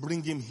 He said,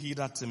 bring him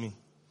hither to me.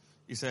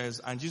 He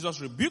says, and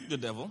Jesus rebuked the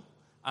devil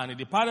and he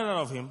departed out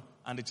of him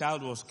and the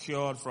child was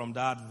cured from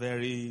that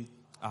very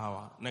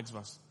hour. Next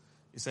verse.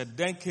 He said,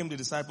 then came the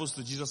disciples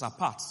to Jesus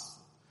apart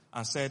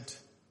and said,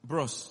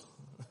 bros,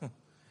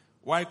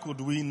 why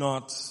could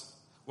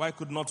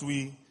not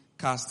we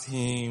cast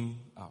him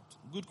out?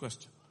 Good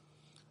question.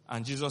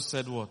 And Jesus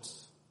said what?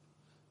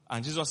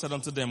 And Jesus said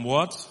unto them,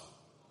 what?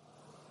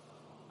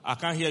 I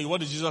can't hear you. What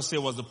did Jesus say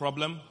was the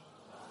problem?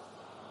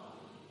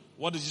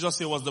 What did Jesus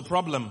say was the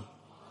problem?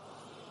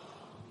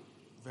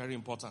 Very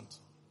important.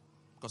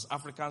 Because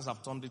Africans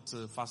have turned it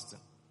to fasting.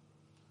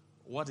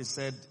 What he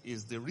said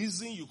is the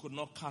reason you could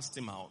not cast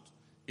him out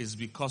is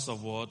because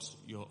of what?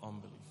 Your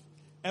unbelief.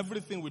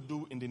 Everything we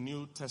do in the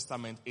New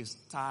Testament is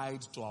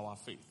tied to our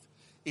faith.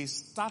 It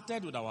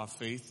started with our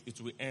faith. It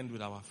will end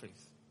with our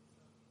faith.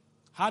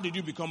 How did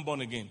you become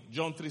born again?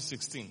 John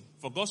 3:16.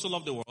 For God so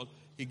loved the world,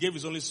 he gave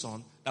his only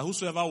son, that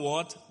whosoever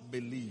what?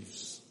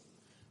 Believes.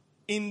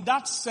 In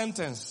that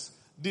sentence,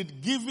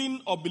 did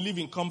giving or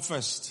believing come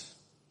first?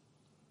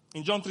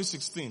 In John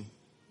 3:16.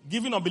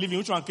 Giving or believing,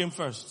 which one came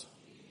first?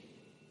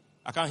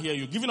 I can't hear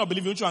you. Giving or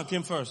believing, which one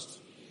came first?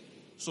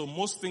 So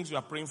most things we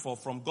are praying for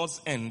from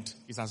God's end,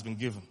 it has been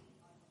given.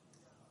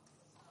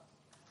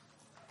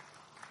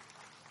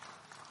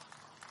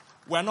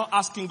 We are not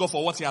asking God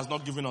for what he has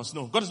not given us.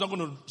 No. God is not going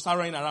to start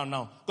running around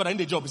now. God, I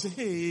need a job. He say,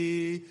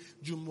 hey,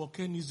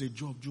 Jumoke needs a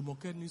job.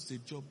 Jumoke needs a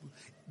job.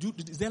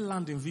 Is there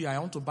land in VI? I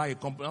want to buy a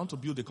company. I want to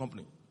build a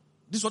company.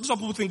 This is what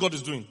people think God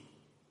is doing.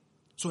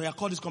 So I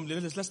call this company.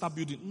 Let's start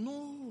building.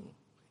 No.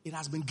 It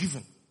has been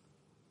given.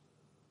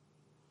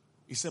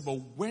 He said, but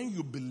when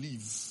you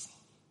believe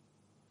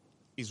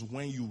is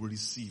when you will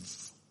receive.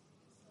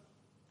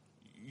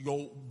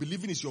 Your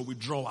believing is your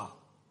withdrawal.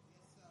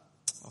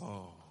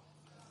 Oh.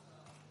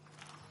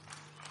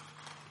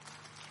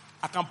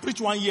 I can preach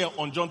 1 year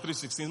on John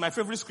 3:16. It's my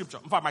favorite scripture.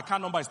 In fact, my car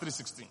number is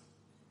 316.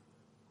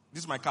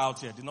 This is my car out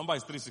here. The number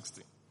is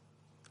 316.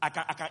 I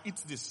can eat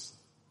this.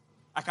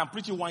 I can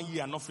preach it 1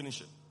 year and not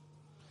finish it.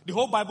 The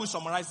whole Bible is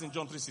summarized in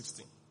John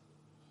 3:16.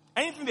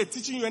 Anything they're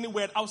teaching you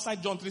anywhere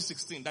outside John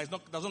 3:16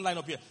 that doesn't line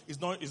up here is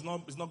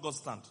not God's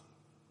stand.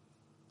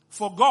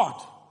 For God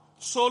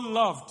so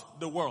loved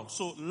the world.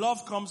 So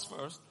love comes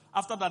first.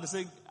 After that they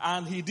say,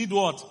 and he did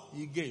what?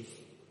 He gave.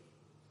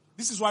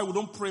 This is why we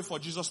don't pray for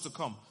Jesus to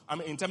come. I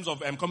mean, in terms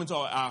of coming to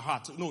our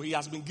heart. No, he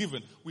has been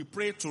given. We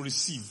pray to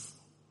receive.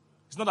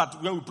 It's not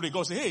that when we pray,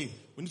 God say, hey,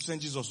 we need to send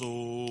Jesus.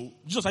 Oh,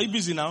 Jesus, are you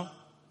busy now?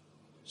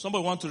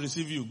 Somebody wants to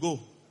receive you. Go.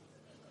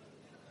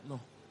 No.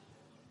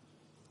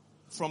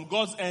 From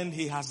God's end,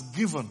 he has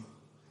given.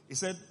 He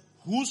said,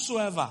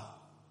 whosoever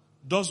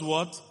does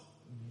what?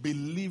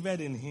 Believeth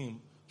in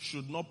him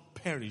should not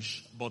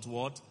perish, but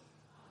what?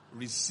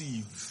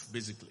 Receive,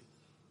 basically.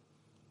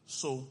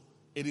 So,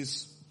 it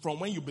is from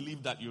when you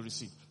believe that you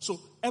receive. So,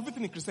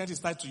 everything in Christianity is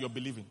tied to your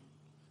believing.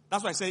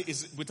 That's why I say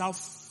it's without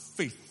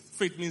faith.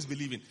 Faith means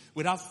believing.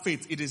 Without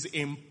faith, it is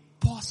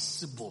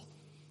impossible.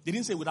 They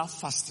didn't say without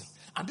fasting.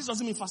 And this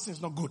doesn't mean fasting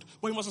is not good.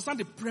 But you must understand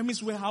the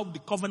premise where how the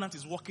covenant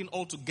is working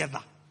all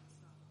together.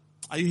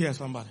 Are you here,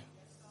 somebody?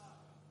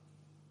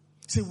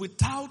 Say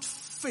without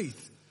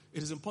faith,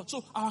 it is important.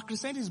 So our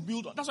Christianity is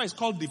built, that's why it's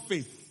called the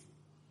faith.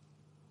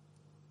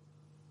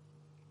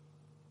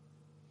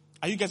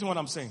 Are you getting what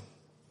I'm saying?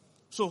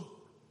 So,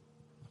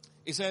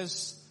 it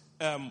says,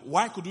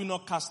 why could we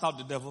not cast out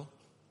the devil?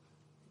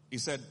 He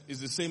said,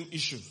 it's the same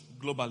issue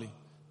globally.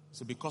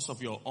 So because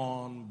of your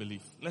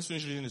unbelief. Let's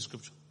finish reading the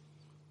scripture.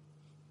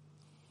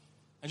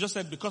 I just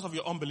said, because of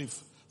your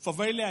unbelief. For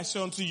verily I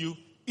say unto you,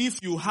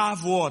 if you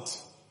have what?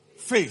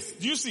 Faith.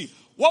 Do you see?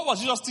 What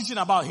was Jesus teaching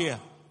about here?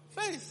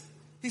 Faith.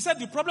 He said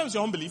the problem is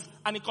your unbelief,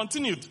 and he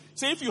continued.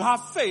 Say, if you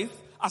have faith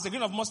as a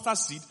grain of mustard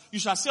seed, you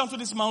shall say unto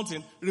this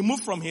mountain, remove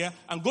from here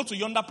and go to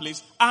yonder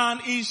place,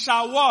 and it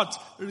shall what?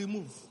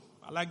 Remove.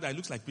 I like that. It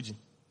looks like pigeon.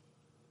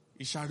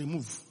 It shall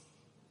remove.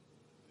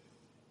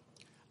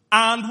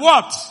 And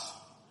what?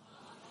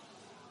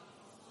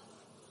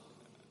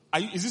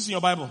 Is this in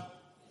your Bible?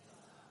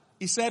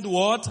 He said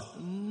what?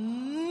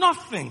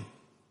 Nothing.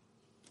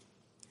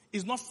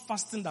 It's not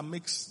fasting that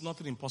makes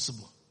nothing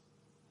impossible.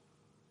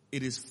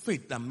 It is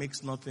faith that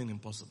makes nothing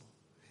impossible.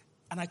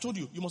 And I told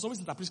you, you must always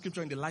interpret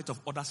scripture in the light of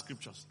other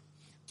scriptures.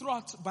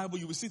 throughout the Bible,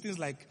 you will see things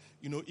like,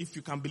 if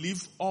you can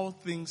believe, all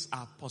things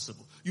are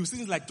possible. You will see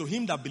things like, to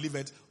him that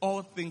believeth,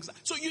 all things are.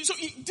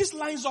 This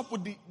lines up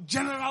with the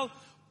general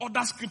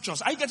other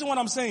scriptures. Are you getting what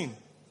I'm saying?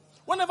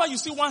 Whenever you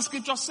see one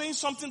scripture saying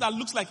something that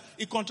looks like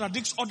it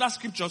contradicts other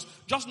scriptures,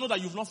 just know that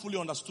you've not fully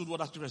understood what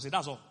that scripture says.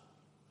 That's all.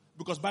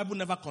 Because Bible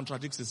never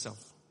contradicts itself.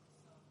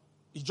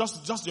 It's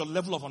just your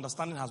level of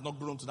understanding has not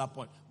grown to that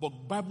point.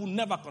 But Bible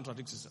never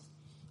contradicts itself.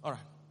 All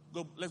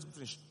right, let's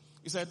finish.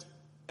 He said,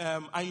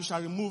 and you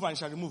shall remove,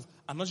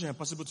 and nothing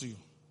impossible to you.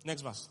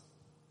 Next verse.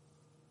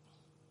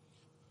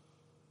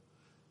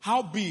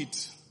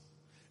 Howbeit,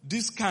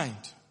 this kind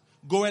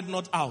goeth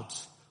not out,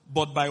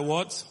 but by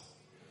what?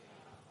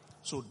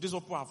 So these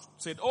people have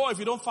said, if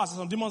you don't fast, there's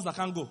some demons that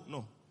can't go.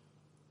 No.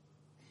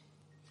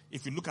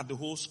 If you look at the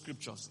whole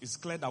scriptures, it's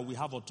clear that we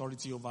have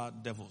authority over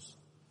devils.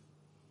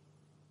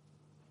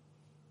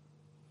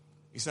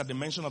 He said, the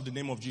mention of the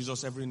name of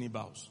Jesus, every knee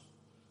bows.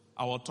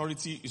 Our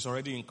authority is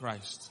already in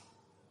Christ.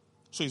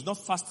 So it's not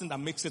fasting that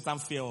makes Satan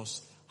fear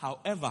us.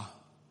 However,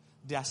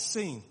 they are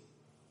saying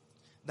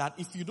that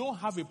if you don't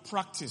have a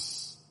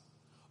practice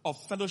of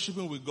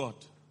fellowshipping with God,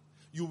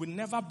 you will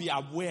never be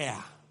aware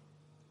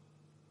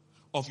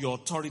of your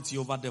authority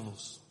over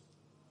devils.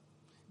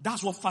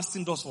 That's what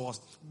fasting does for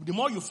us. The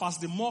more you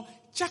fast, the more,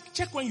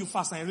 check when you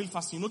fast and you're really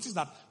fasting, you notice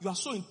that you are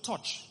so in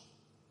touch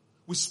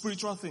with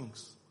spiritual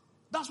things.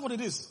 That's what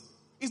it is.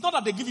 It's not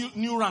that they give you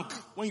new rank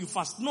when you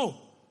fast. No.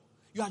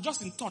 You are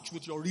just in touch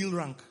with your real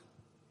rank.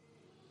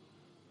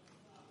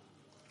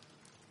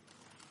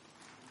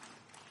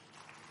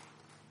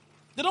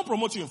 They don't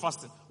promote you in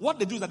fasting. What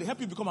they do is that they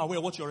help you become aware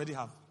of what you already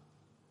have.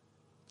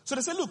 So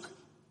they say, look,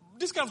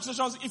 this kind of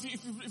situations,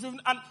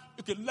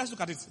 okay, let's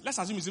look at it. Let's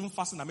assume it's even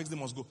fasting that makes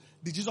demons go.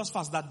 Did Jesus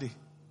fast that day?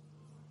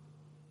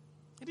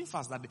 He didn't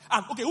fast that day.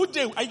 And okay, which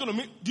day are you going to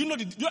meet? Do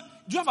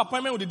you have an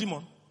appointment with the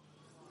demon?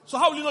 So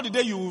how will you know the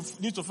day you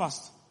need to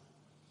fast?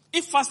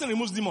 If fasting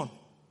removes demon,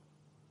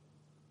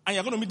 and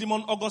you're going to meet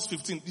demon August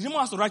 15, the demon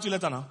has to write you a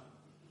letter now.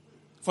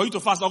 For you to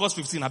fast August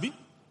 15, Abi?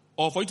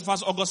 Or for you to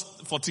fast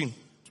August 14,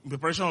 in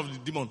preparation of the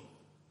demon.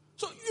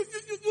 So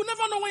you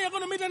never know when you're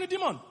going to meet any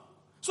demon.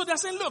 So they're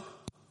saying, look,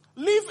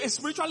 live a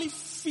spiritually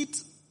fit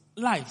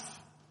life.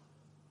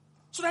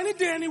 So that any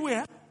day,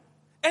 anywhere,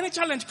 any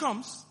challenge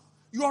comes,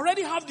 you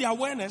already have the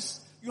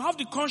awareness, you have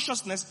the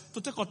consciousness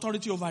to take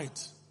authority over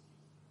it.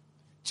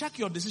 Check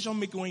your decision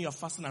making when you're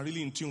fasting and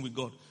really in tune with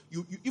God.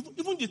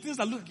 Even the things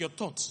that look like your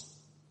thoughts,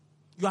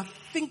 you are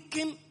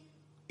thinking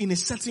in a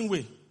certain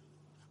way.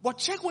 But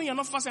check when you're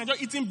not fasting and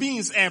just eating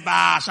beans,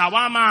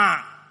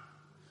 shawarma.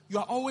 You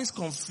are always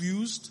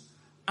confused,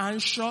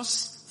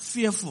 anxious,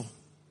 fearful.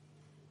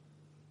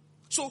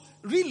 So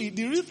really,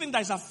 the real thing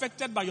that is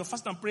affected by your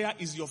fast and prayer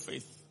is your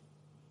faith.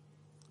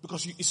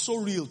 Because it's so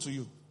real to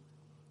you.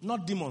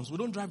 Not demons. We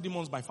don't drive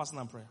demons by fasting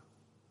and prayer.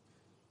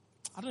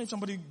 I don't know if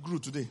somebody grew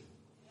today.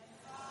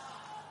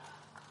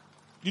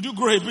 Did you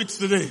grow a bit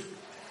today?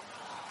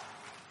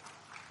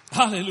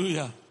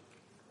 Hallelujah.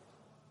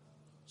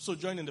 So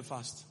join in the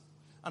fast.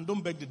 And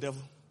don't beg the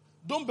devil.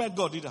 Don't beg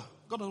God either.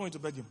 God doesn't want you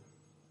to beg him.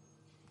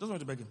 Doesn't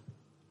want you to beg him.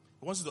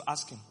 He wants you to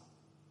ask him.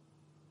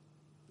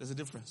 There's a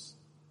difference.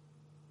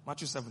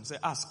 Matthew 7. Say,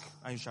 ask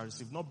and you shall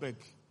receive. Not beg.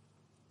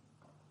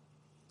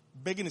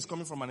 Begging is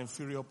coming from an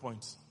inferior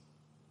point.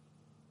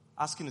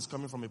 Asking is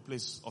coming from a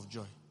place of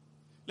joy.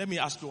 Let me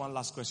ask you one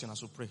last question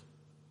as we pray.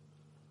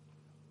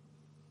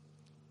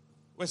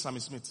 Where's Sammy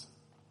Smith?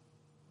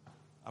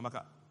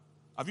 Amaka.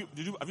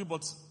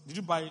 Did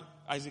you buy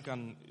Isaac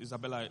and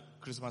Isabella a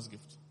Christmas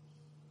gift?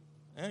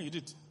 You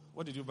did.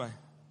 What did you buy?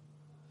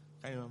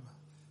 Can you remember?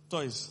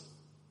 Toys.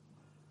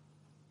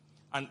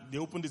 And they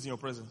opened it in your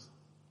presence.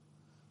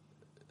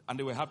 And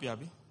they were happy,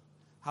 Abby.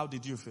 How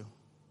did you feel?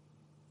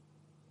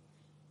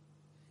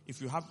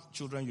 If you have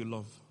children you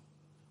love,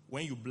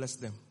 when you bless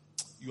them,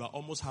 you are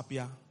almost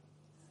happier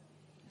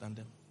than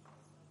them.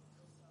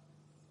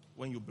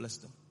 When you bless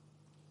them.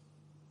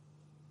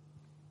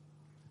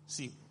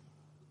 See,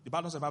 the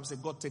Bible says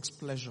God takes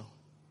pleasure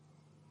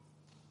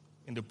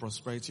in the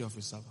prosperity of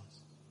his servants.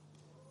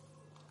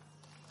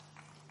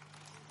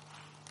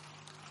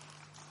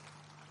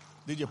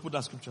 Did you put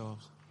that scripture up?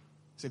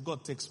 Say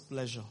God takes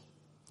pleasure.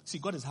 See,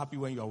 God is happy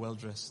when you are well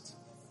dressed.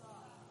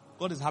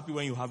 God is happy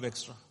when you have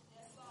extra.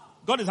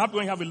 God is happy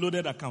when you have a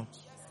loaded account.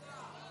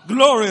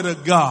 Glory to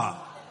God.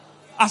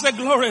 I said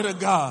glory to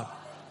God.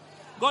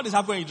 God is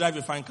happy when you drive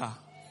a fine car.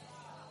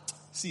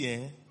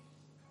 See,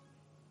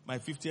 my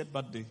 50th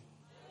birthday.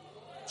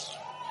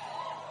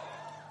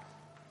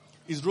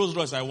 It's Rolls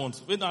Royce I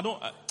want. Wait, no, I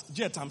don't.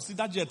 Jet, see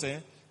that jet,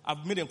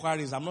 I've made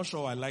inquiries. I'm not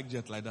sure I like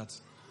jet like that.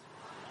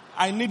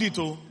 I need it,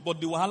 but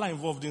the wahala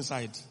involved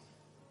inside.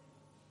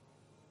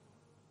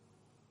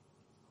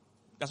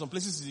 There are some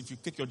places if you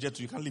take your jet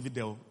to, you can't leave it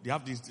there. They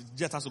have this, the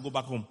jet has to go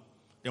back home.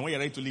 Then when you're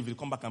ready to leave, they'll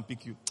come back and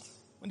pick you.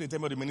 When they tell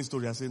me the many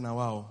story, I say, now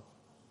wow.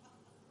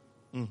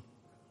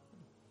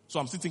 So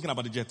I'm still thinking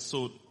about the jet.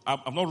 So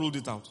I've not ruled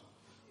it out.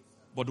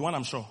 But the one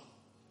I'm sure,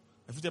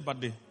 my 50th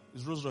birthday,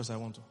 is Rolls Royce I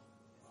want to.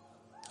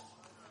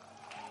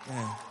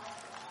 Yeah.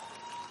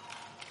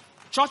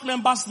 Church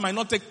members might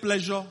not take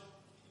pleasure.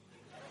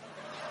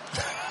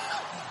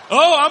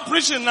 Oh, I'm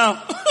preaching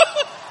now.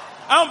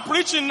 I'm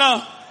preaching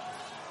now.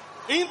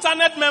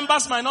 Internet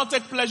members might not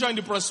take pleasure in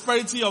the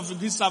prosperity of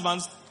these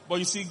servants, but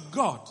you see,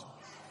 God.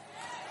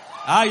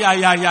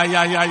 Yeah.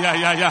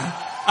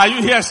 Are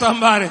you here,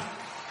 somebody?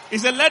 He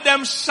said, let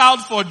them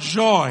shout for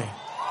joy.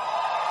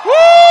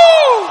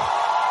 Woo!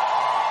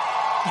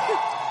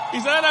 He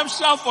said, let them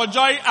shout for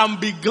joy and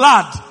be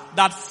glad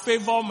that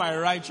favor my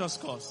righteous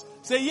cause.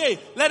 Say, yea,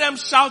 let them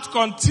shout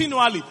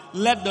continually.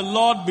 Let the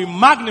Lord be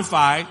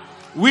magnified,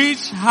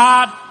 which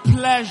had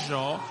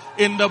pleasure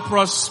in the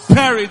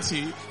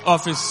prosperity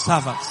of his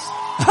servants.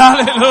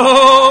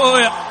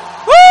 Hallelujah.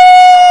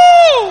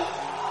 Woo!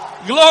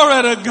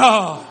 Glory to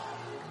God.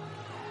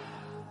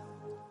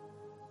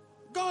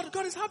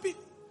 God is happy.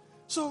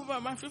 So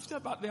my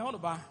 50th birthday, I want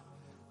to buy.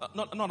 I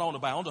want to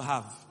buy. I want to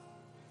have.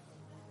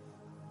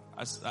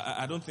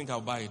 I don't think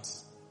I'll buy it.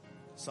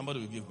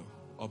 Somebody will give me.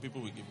 Or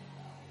people will give me.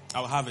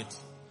 I'll have it.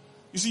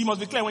 You see, you must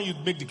be clear when you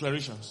make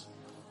declarations.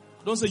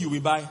 Don't say you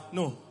will buy.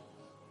 No.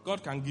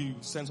 God can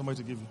send somebody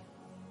to give you.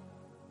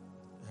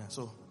 Yeah,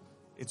 so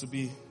it will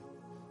be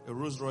a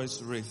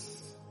Rolls-Royce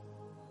Wraith.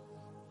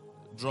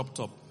 Drop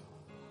top.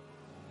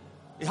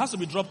 It has to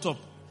be drop top.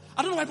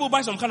 I don't know why people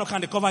buy some kind of car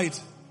and they cover it.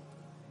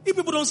 If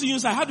people don't see you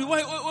inside,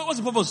 what's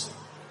the purpose?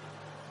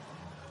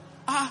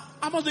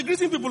 I must be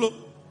greeting people.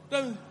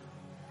 And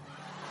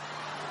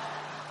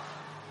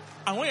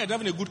when you're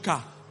driving a good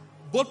car,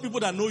 both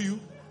people that know you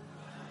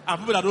and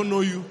people that don't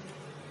know you,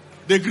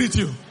 they greet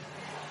you.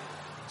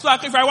 So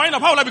if I wind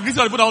up, how will I be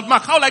greeting the people that want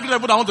Mark? How will I greet the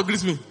people that want to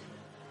greet me?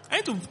 I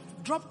need to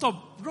drop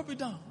it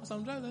down as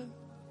I'm driving.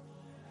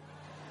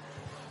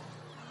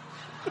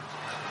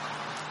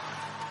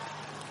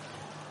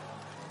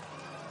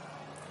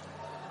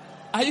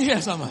 Are you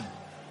here, someone?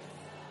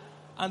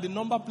 And the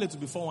number plate will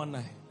be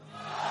 419.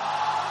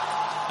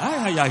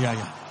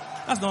 Yeah.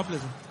 That's number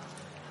plate.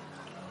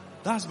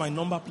 That's my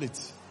number plate.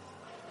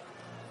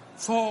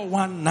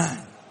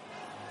 419.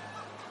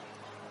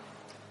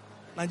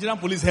 Nigerian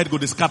police head go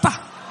to scatter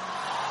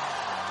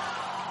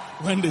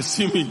when they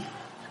see me.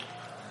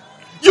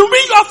 You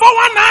mean you're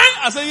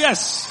 419? I say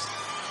yes.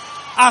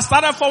 I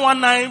started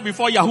 419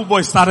 before Yahoo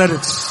Boy started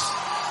it.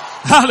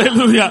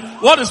 Hallelujah.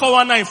 What is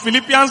 419?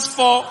 Philippians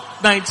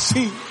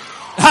 4:19.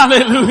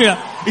 Hallelujah.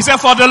 He said,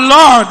 for the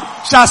Lord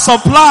shall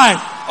supply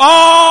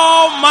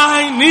all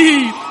my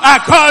need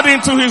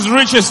according to his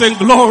riches and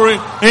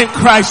glory in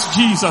Christ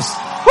Jesus.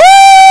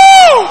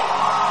 Woo!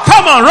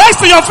 Come on, rise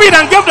to your feet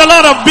and give the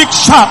Lord a big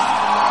shout.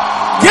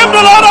 Give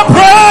the Lord a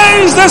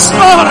praise this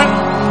morning.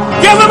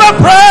 Give him a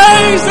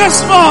praise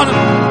this morning.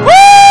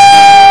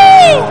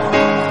 Woo!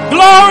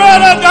 Glory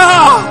to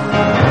God.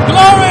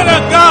 Glory to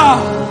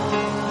God.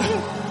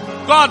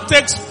 God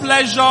takes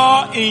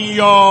pleasure in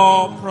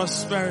your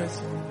prosperity.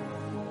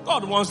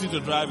 God wants you to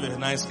drive a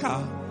nice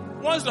car.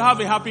 He wants you to have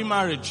a happy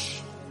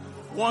marriage.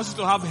 He wants you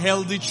to have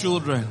healthy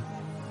children.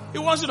 He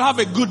wants you to have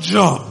a good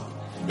job.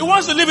 He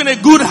wants you to live in a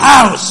good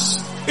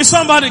house. Is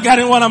somebody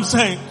getting what I'm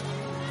saying?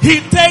 He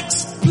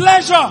takes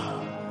pleasure.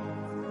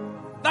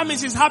 That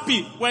means he's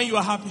happy when you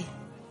are happy.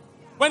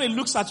 When he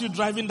looks at you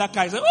driving that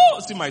car, he says, oh,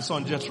 see my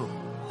son Jethro.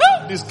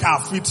 This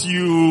car fits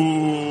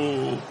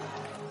you.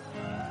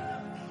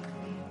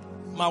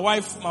 My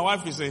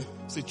wife is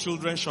a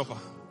children shopper.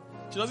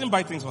 She doesn't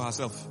buy things for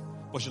herself,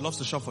 but she loves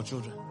to shop for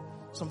children.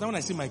 Sometimes when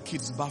I see my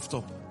kids bathed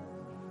up,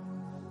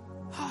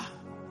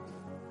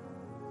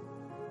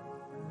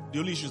 the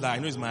only issue is that I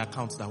know is my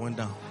account that went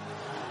down.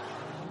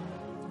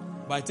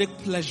 But I take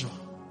pleasure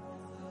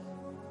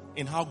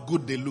in how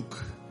good they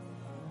look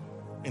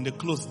in the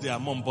clothes their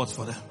mom bought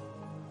for them.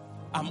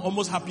 I'm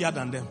almost happier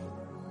than them.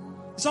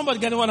 Somebody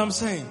getting what I'm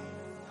saying?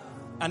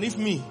 And if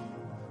me,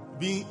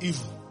 being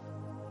evil,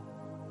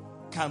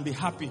 can be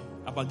happy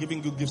about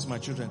giving good gifts to my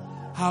children,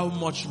 how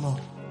much more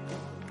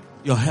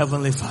your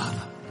heavenly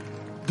Father?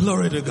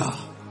 Glory to God.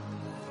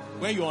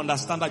 When you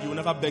understand that you will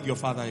never beg your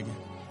father again.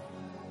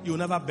 You will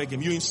never beg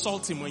him. You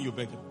insult him when you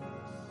beg him.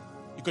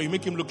 Because you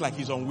make him look like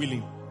he's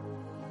unwilling.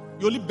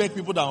 You only beg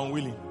people that are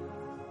unwilling.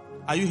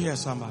 Are you here,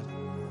 somebody?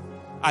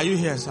 Are you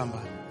here,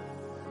 somebody?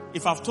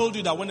 If I've told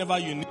you that whenever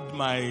you need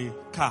my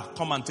car,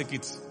 come and take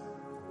it.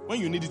 When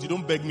you need it, you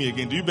don't beg me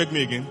again. Do you beg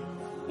me again?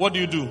 What do?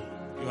 You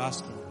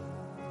ask him.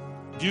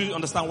 Do you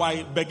understand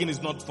why begging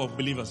is not for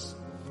believers?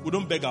 We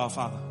don't beg our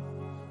Father.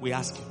 We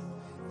ask him.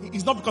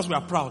 It's not because we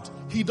are proud.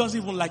 He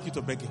doesn't even like you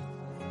to beg him.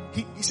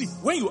 You see,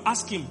 when you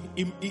ask him,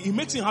 it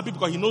makes him happy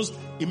because he knows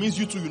it means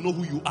you too, you know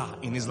who you are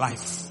in his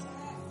life.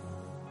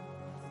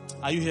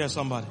 Are you here,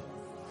 somebody?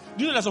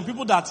 Do you know there are some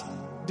people that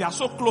they are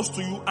so close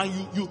to you and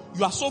you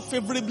are so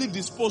favorably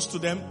disposed to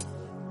them?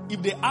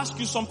 If they ask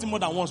you something more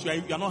than once, you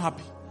are not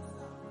happy.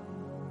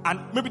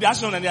 And maybe they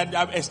ask you and they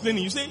are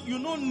explaining. You say,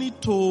 you don't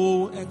need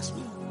to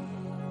explain.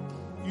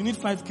 You need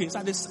 5K.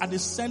 So they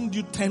send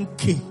you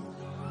 10K.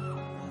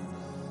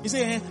 You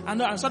say, I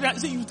know. I'm sorry. You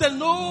say, you tell,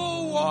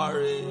 no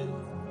worry.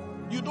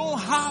 You don't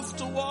have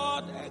to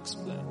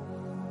explain.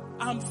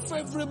 I'm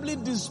favorably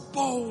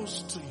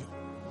disposed to you.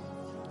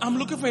 I'm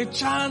looking for a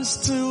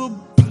chance to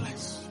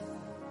bless.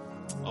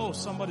 Oh,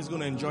 somebody's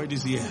going to enjoy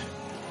this year.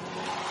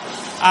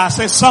 I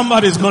said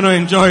somebody's going to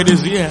enjoy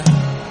this year.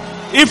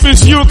 If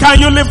it's you, can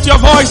you lift your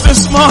voice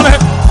this morning?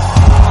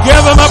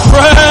 Give him a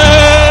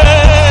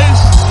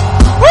praise.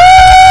 Woo!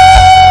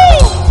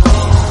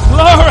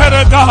 Glory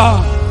to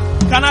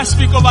God. Can I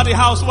speak over the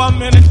house 1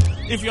 minute?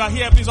 If you are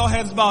here, please all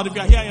heads bowed. If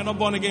you are here and you're not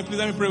born again, please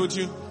let me pray with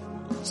you,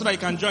 so that you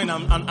can join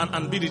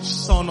and be the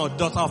son or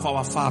daughter of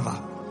our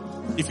Father.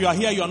 If you are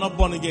here, you are not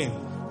born again,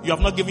 you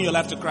have not given your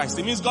life to Christ,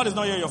 it means God is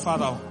not yet your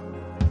Father.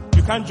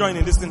 You can't join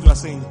in this thing we are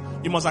saying.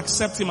 You must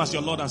accept him as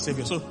your Lord and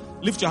Savior. So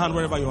lift your hand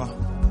wherever you are.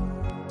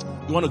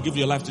 You want to give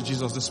your life to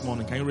Jesus this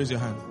morning. Can you raise your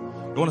hand?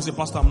 You want to say,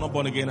 Pastor, I'm not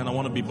born again and I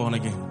want to be born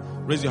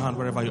again. Raise your hand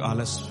wherever you are.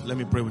 Let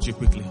me pray with you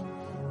quickly.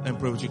 Let me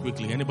pray with you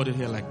quickly. Anybody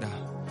here like that?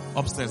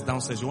 Upstairs,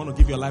 downstairs, you want to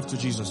give your life to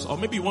Jesus. Or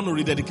maybe you want to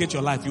rededicate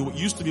your life. You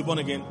used to be born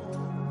again,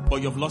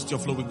 but you've lost your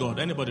flow with God.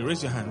 Anybody?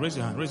 Raise your hand. Raise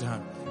your hand. Raise your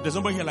hand. There's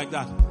nobody here like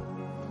that.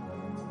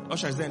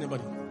 Usher, is there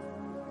anybody?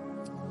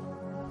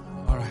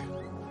 All right.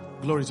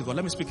 Glory to God.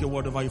 Let me speak a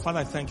word over you. Father,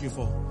 I thank you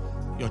for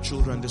your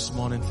children this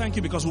morning. Thank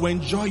you because we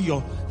enjoy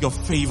your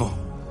favor.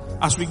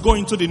 As we go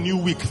into the new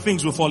week,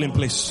 things will fall in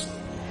place.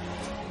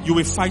 You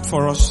will fight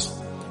for us.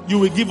 You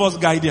will give us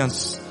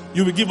guidance.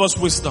 You will give us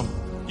wisdom.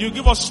 You will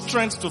give us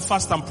strength to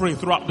fast and pray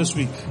throughout this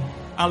week.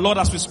 And Lord,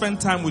 as we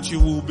spend time with you,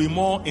 we will be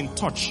more in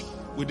touch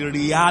with the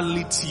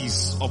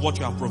realities of what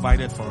you have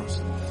provided for us.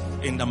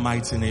 In the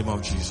mighty name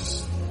of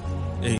Jesus.